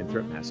native from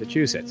Winthrop,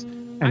 Massachusetts.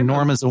 And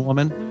Norm is a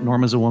woman?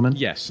 Norm is a woman?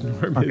 Yes,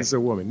 Norm is a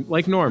woman.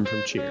 Like Norm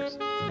from Cheers.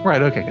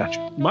 Right, okay,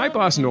 gotcha. My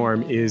boss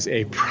Norm is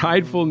a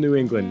prideful New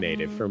England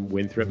native from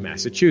Winthrop,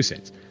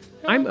 Massachusetts.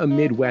 I'm a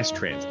Midwest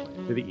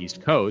transplant to the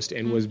East Coast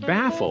and was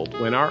baffled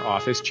when our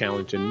office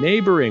challenged a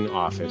neighboring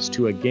office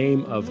to a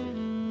game of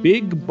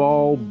big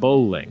ball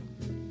bowling.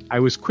 I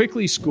was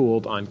quickly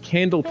schooled on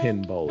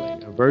candlepin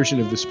bowling, a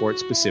version of the sport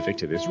specific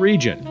to this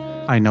region.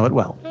 I know it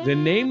well. The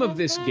name of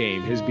this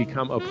game has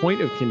become a point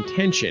of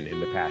contention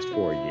in the past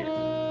 4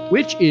 years.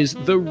 Which is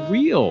the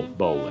real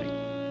bowling?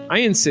 I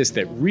insist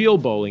that real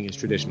bowling is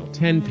traditional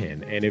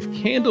 10-pin, and if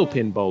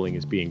candlepin bowling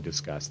is being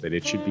discussed, that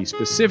it should be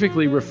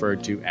specifically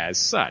referred to as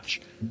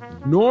such.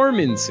 Norm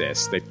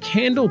insists that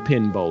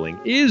candlepin bowling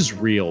is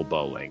real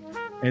bowling,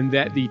 and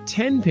that the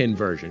 10-pin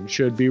version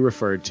should be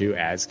referred to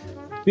as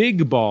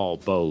big ball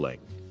bowling.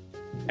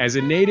 As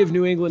a native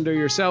New Englander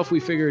yourself, we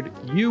figured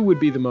you would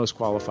be the most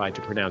qualified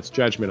to pronounce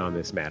judgment on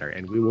this matter,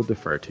 and we will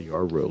defer to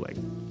your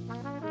ruling.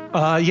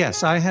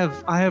 Yes, I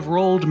have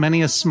rolled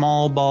many a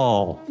small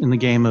ball in the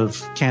game of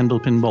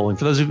candlepin bowling.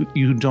 For those of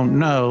you who don't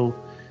know,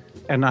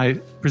 and I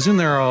presume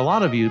there are a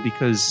lot of you,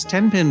 because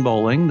 10-pin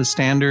bowling, the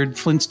standard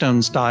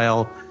Flintstone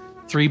style,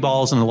 3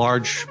 holes in a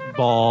large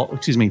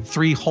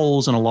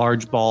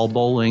ball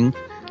bowling,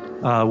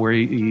 where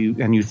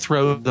you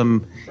throw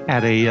them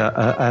at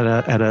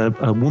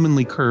a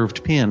womanly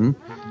curved pin.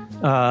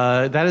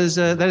 That is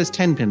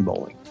 10-pin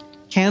bowling.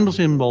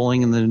 Candlepin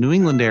bowling in the New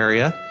England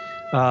area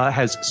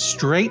has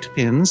straight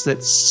pins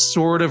that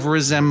sort of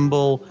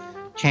resemble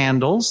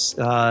candles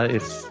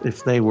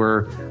if they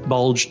were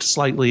bulged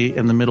slightly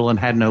in the middle and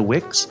had no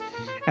wicks.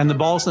 And the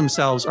balls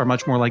themselves are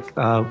much more like,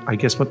 I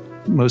guess, what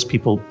most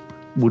people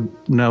would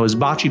know as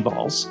bocce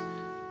balls,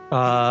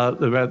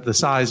 about the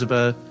size of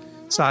a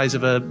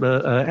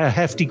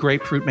hefty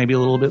grapefruit, maybe a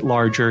little bit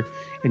larger,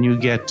 and you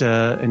get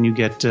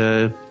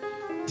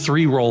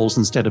 3 rolls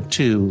instead of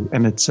 2,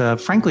 and it's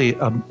frankly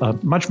a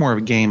much more of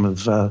a game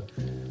of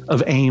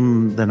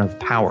aim than of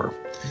power.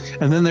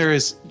 And then there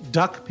is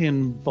duck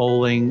pin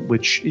bowling,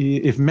 which,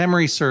 if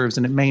memory serves,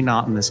 and it may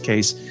not in this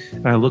case,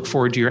 and I look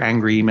forward to your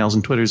angry emails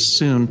and Twitters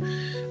soon,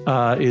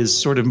 is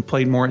sort of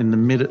played more in the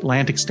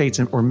mid-Atlantic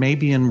states or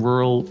maybe in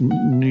rural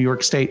New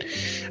York State.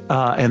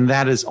 And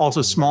that is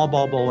also small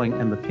ball bowling,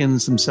 and the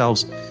pins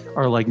themselves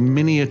are like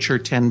miniature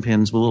 10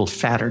 pins with a little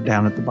fatter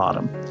down at the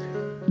bottom.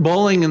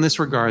 Bowling in this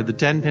regard, the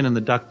 10 pin and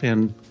the duck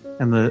pin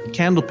and the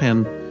candle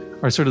pin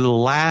are sort of the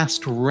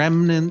last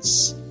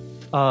remnants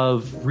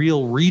of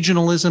real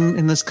regionalism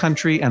in this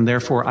country, and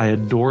therefore I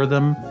adore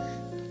them.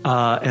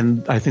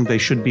 And I think they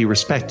should be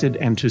respected,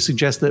 and to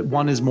suggest that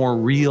one is more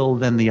real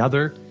than the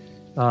other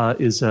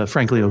is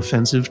frankly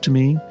offensive to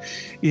me.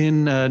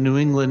 In New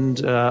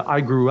England,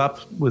 I grew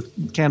up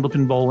with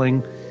candlepin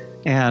bowling,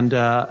 and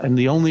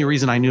the only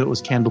reason I knew it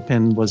was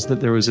candlepin was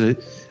that there was an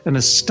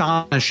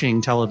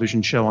astonishing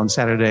television show on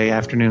Saturday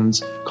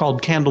afternoons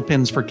called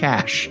Candlepins for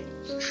Cash,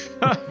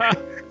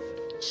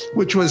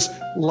 which was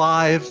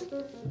live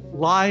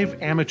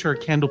amateur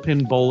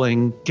candlepin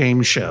bowling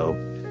game show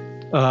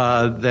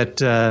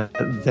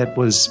that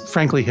was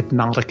frankly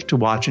hypnotic to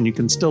watch, and you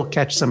can still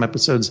catch some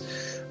episodes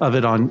of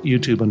it on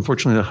YouTube.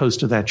 Unfortunately, the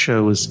host of that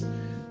show was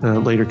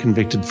later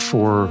convicted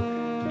for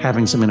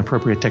having some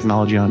inappropriate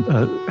technology on,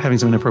 having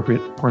some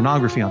inappropriate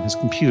pornography on his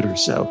computer.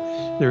 So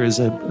there is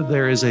a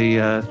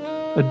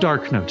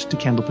dark note to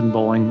candlepin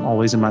bowling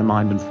always in my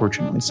mind,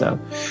 unfortunately. So,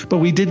 but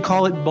we did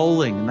call it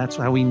bowling, and that's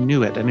how we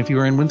knew it. And if you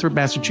were in Winthrop,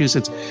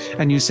 Massachusetts,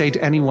 and you say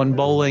to anyone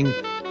bowling,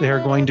 they are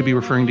going to be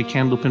referring to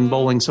candlepin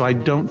bowling. So I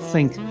don't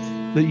think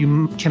that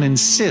you can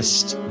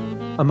insist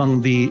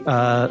among the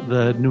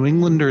New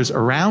Englanders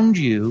around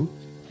you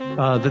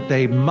that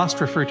they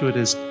must refer to it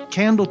as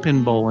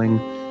candlepin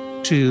bowling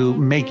to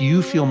make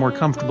you feel more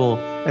comfortable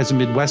as a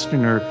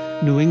Midwesterner.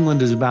 New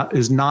England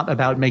is not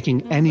about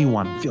making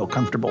anyone feel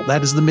comfortable.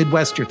 That is the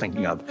Midwest you're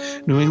thinking of.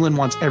 New England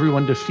wants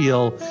everyone to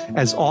feel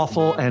as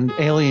awful and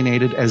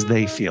alienated as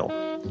they feel.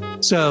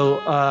 So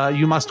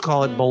you must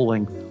call it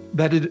bowling.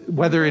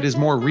 Whether it is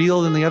more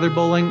real than the other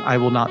bowling, I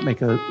will not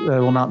make a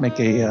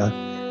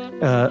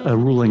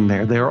ruling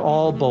there. They are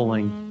all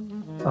bowling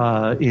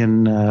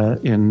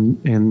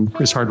in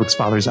Chris Hardwick's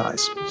father's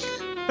eyes.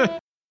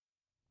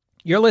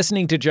 You're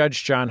listening to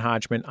Judge John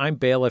Hodgman. I'm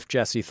bailiff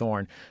Jesse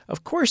Thorne.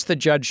 Of course, the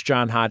Judge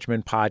John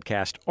Hodgman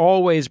podcast,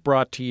 always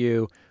brought to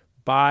you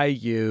by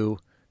you,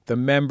 the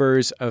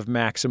members of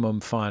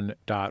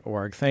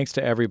MaximumFun.org. Thanks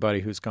to everybody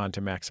who's gone to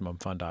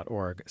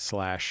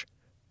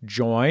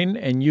MaximumFun.org/join,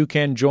 and you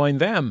can join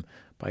them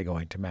by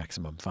going to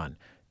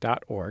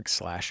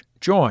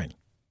MaximumFun.org/join.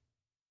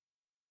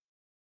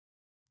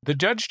 The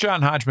Judge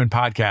John Hodgman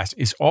podcast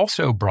is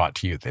also brought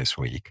to you this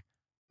week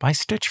by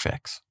Stitch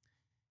Fix.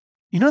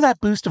 You know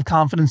that boost of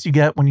confidence you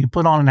get when you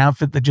put on an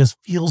outfit that just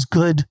feels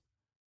good?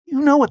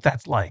 You know what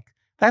that's like.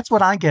 That's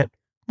what I get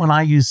when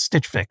I use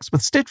Stitch Fix.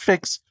 With Stitch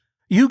Fix,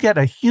 you get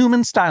a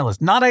human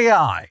stylist, not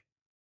AI.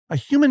 A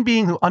human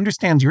being who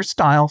understands your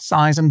style,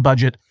 size, and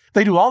budget.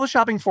 They do all the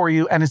shopping for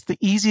you, and it's the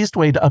easiest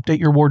way to update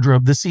your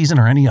wardrobe this season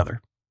or any other.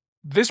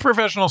 This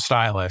professional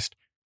stylist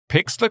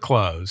picks the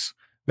clothes.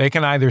 They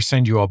can either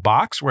send you a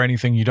box where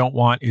anything you don't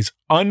want is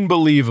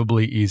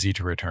unbelievably easy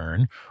to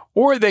return,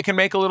 or they can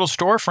make a little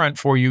storefront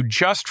for you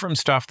just from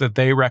stuff that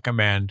they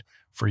recommend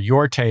for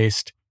your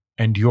taste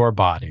and your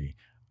body.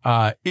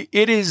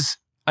 It is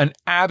an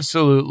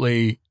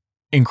absolutely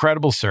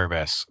incredible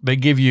service. They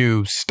give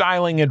you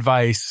styling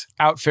advice,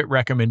 outfit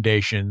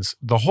recommendations,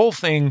 the whole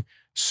thing,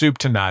 soup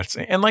to nuts.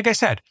 And like I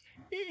said,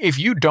 if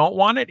you don't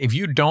want it, if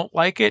you don't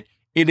like it,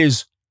 it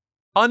is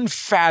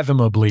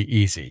unfathomably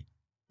easy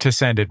to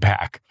send it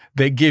back.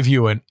 They give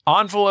you an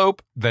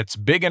envelope that's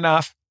big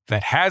enough,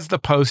 that has the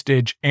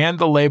postage and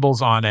the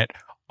labels on it.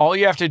 All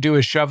you have to do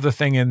is shove the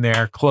thing in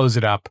there, close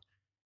it up,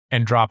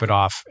 and drop it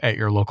off at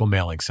your local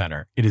mailing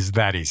center. It is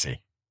that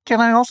easy.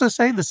 Can I also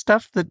say the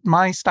stuff that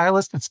my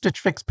stylist at Stitch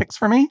Fix picks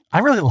for me? I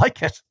really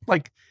like it.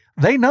 Like,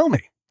 they know me,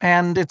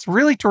 and it's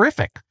really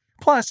terrific.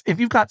 Plus, if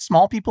you've got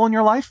small people in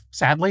your life,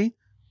 sadly,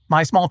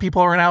 my small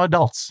people are now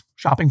adults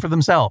shopping for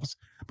themselves.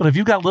 But if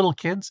you've got little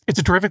kids, it's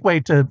a terrific way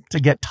to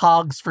get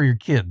togs for your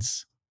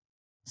kids.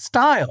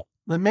 Style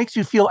that makes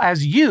you feel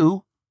as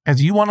you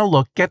want to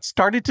look. Get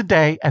started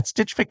today at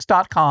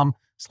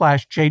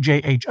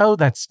stitchfix.com/JJHO.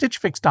 That's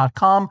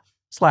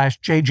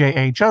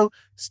stitchfix.com/JJHO.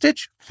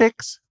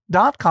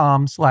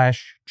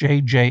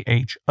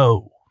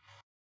 stitchfix.com/JJHO.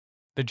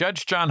 The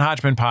Judge John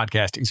Hodgman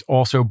podcast is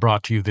also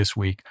brought to you this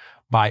week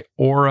by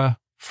Aura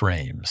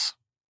Frames.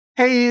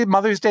 Hey,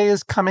 Mother's Day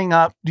is coming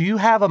up. Do you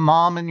have a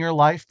mom in your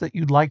life that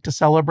you'd like to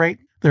celebrate?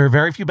 There are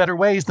very few better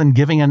ways than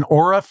giving an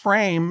Aura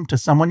frame to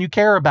someone you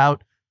care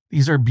about.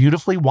 These are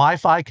beautifully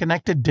Wi-Fi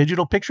connected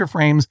digital picture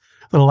frames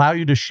that allow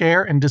you to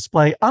share and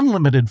display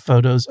unlimited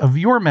photos of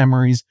your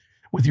memories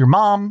with your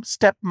mom,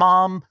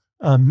 stepmom,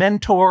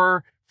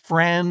 mentor,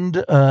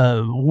 friend,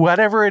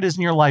 whatever it is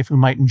in your life who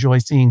might enjoy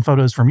seeing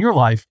photos from your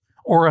life.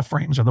 Aura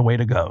frames are the way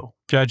to go.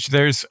 Judge,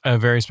 there's a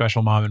very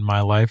special mom in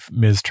my life,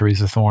 Ms.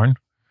 Teresa Thorne.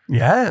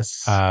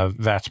 Yes.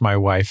 That's my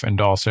wife and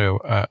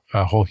also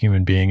a whole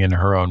human being in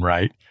her own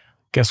right.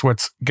 Guess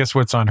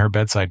what's on her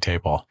bedside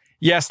table?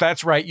 Yes,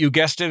 that's right. You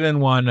guessed it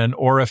in one, an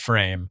Aura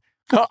frame.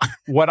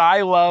 What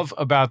I love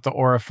about the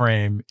Aura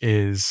frame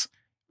is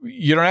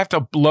you don't have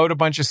to load a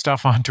bunch of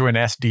stuff onto an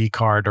SD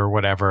card or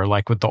whatever,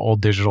 like with the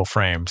old digital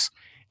frames.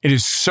 It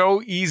is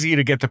so easy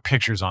to get the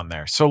pictures on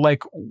there. So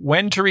like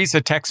when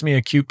Teresa texts me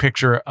a cute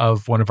picture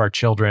of one of our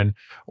children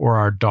or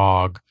our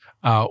dog,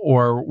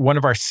 or one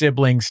of our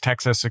siblings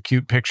texts us a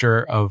cute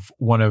picture of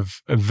one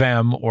of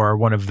them or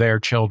one of their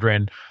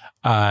children,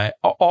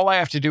 all I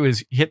have to do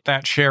is hit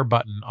that share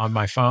button on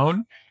my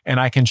phone and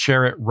I can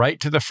share it right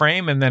to the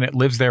frame and then it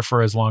lives there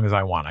for as long as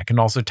I want. I can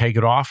also take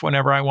it off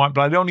whenever I want,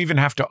 but I don't even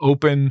have to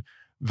open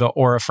the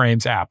Aura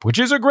Frames app, which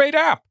is a great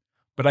app,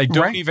 but I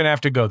don't even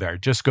have to go there.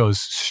 It just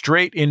goes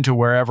straight into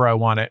wherever I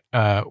want it,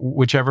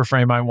 whichever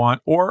frame I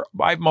want, or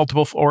I have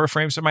multiple Aura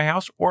Frames in my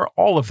house or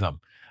all of them.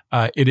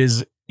 It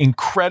is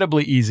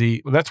incredibly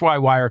easy. That's why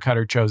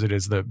Wirecutter chose it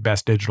as the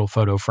best digital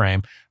photo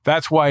frame.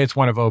 That's why it's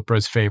one of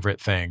Oprah's favorite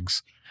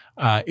things.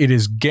 It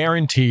is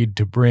guaranteed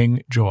to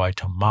bring joy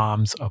to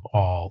moms of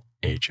all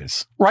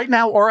ages. Right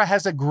now, Aura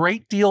has a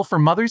great deal for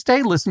Mother's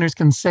Day. Listeners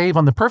can save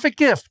on the perfect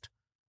gift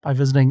by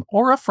visiting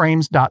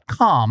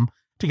auraframes.com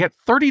to get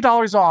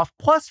 $30 off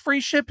plus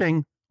free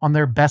shipping on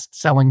their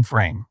best-selling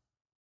frame.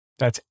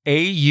 That's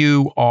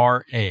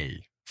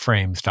AURA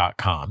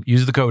frames.com.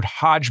 Use the code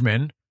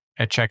Hodgman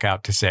at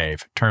checkout to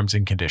save. Terms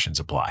and conditions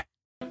apply.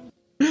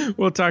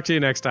 We'll talk to you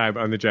next time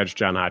on the Judge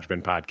John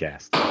Hodgman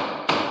podcast.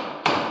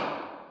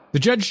 The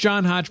Judge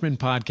John Hodgman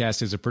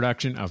podcast is a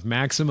production of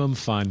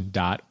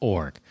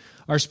MaximumFun.org.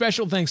 Our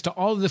special thanks to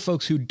all of the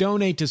folks who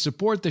donate to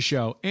support the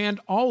show and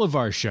all of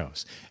our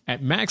shows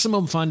at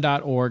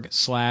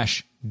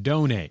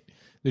MaximumFun.org/donate.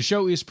 The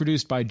show is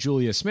produced by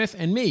Julia Smith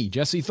and me,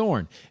 Jesse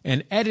Thorne,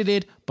 and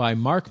edited by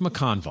Mark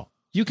McConville.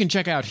 You can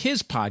check out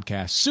his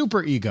podcast,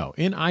 Super Ego,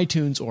 in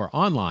iTunes or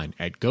online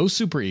at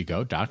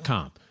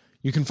gosuperego.com.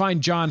 You can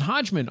find John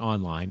Hodgman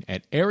online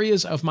at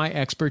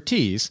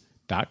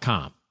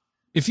areasofmyexpertise.com.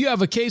 If you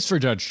have a case for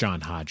Judge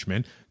John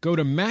Hodgman, go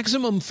to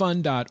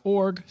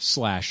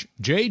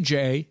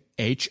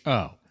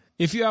MaximumFun.org/JJHO.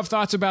 If you have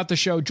thoughts about the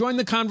show, join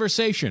the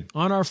conversation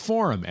on our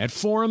forum at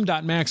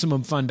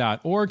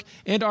forum.MaximumFun.org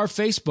and our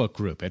Facebook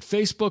group at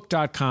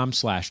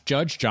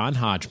facebook.com/Judge John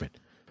Hodgman.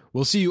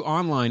 We'll see you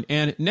online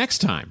and next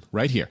time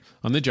right here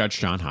on the Judge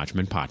John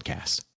Hodgman podcast.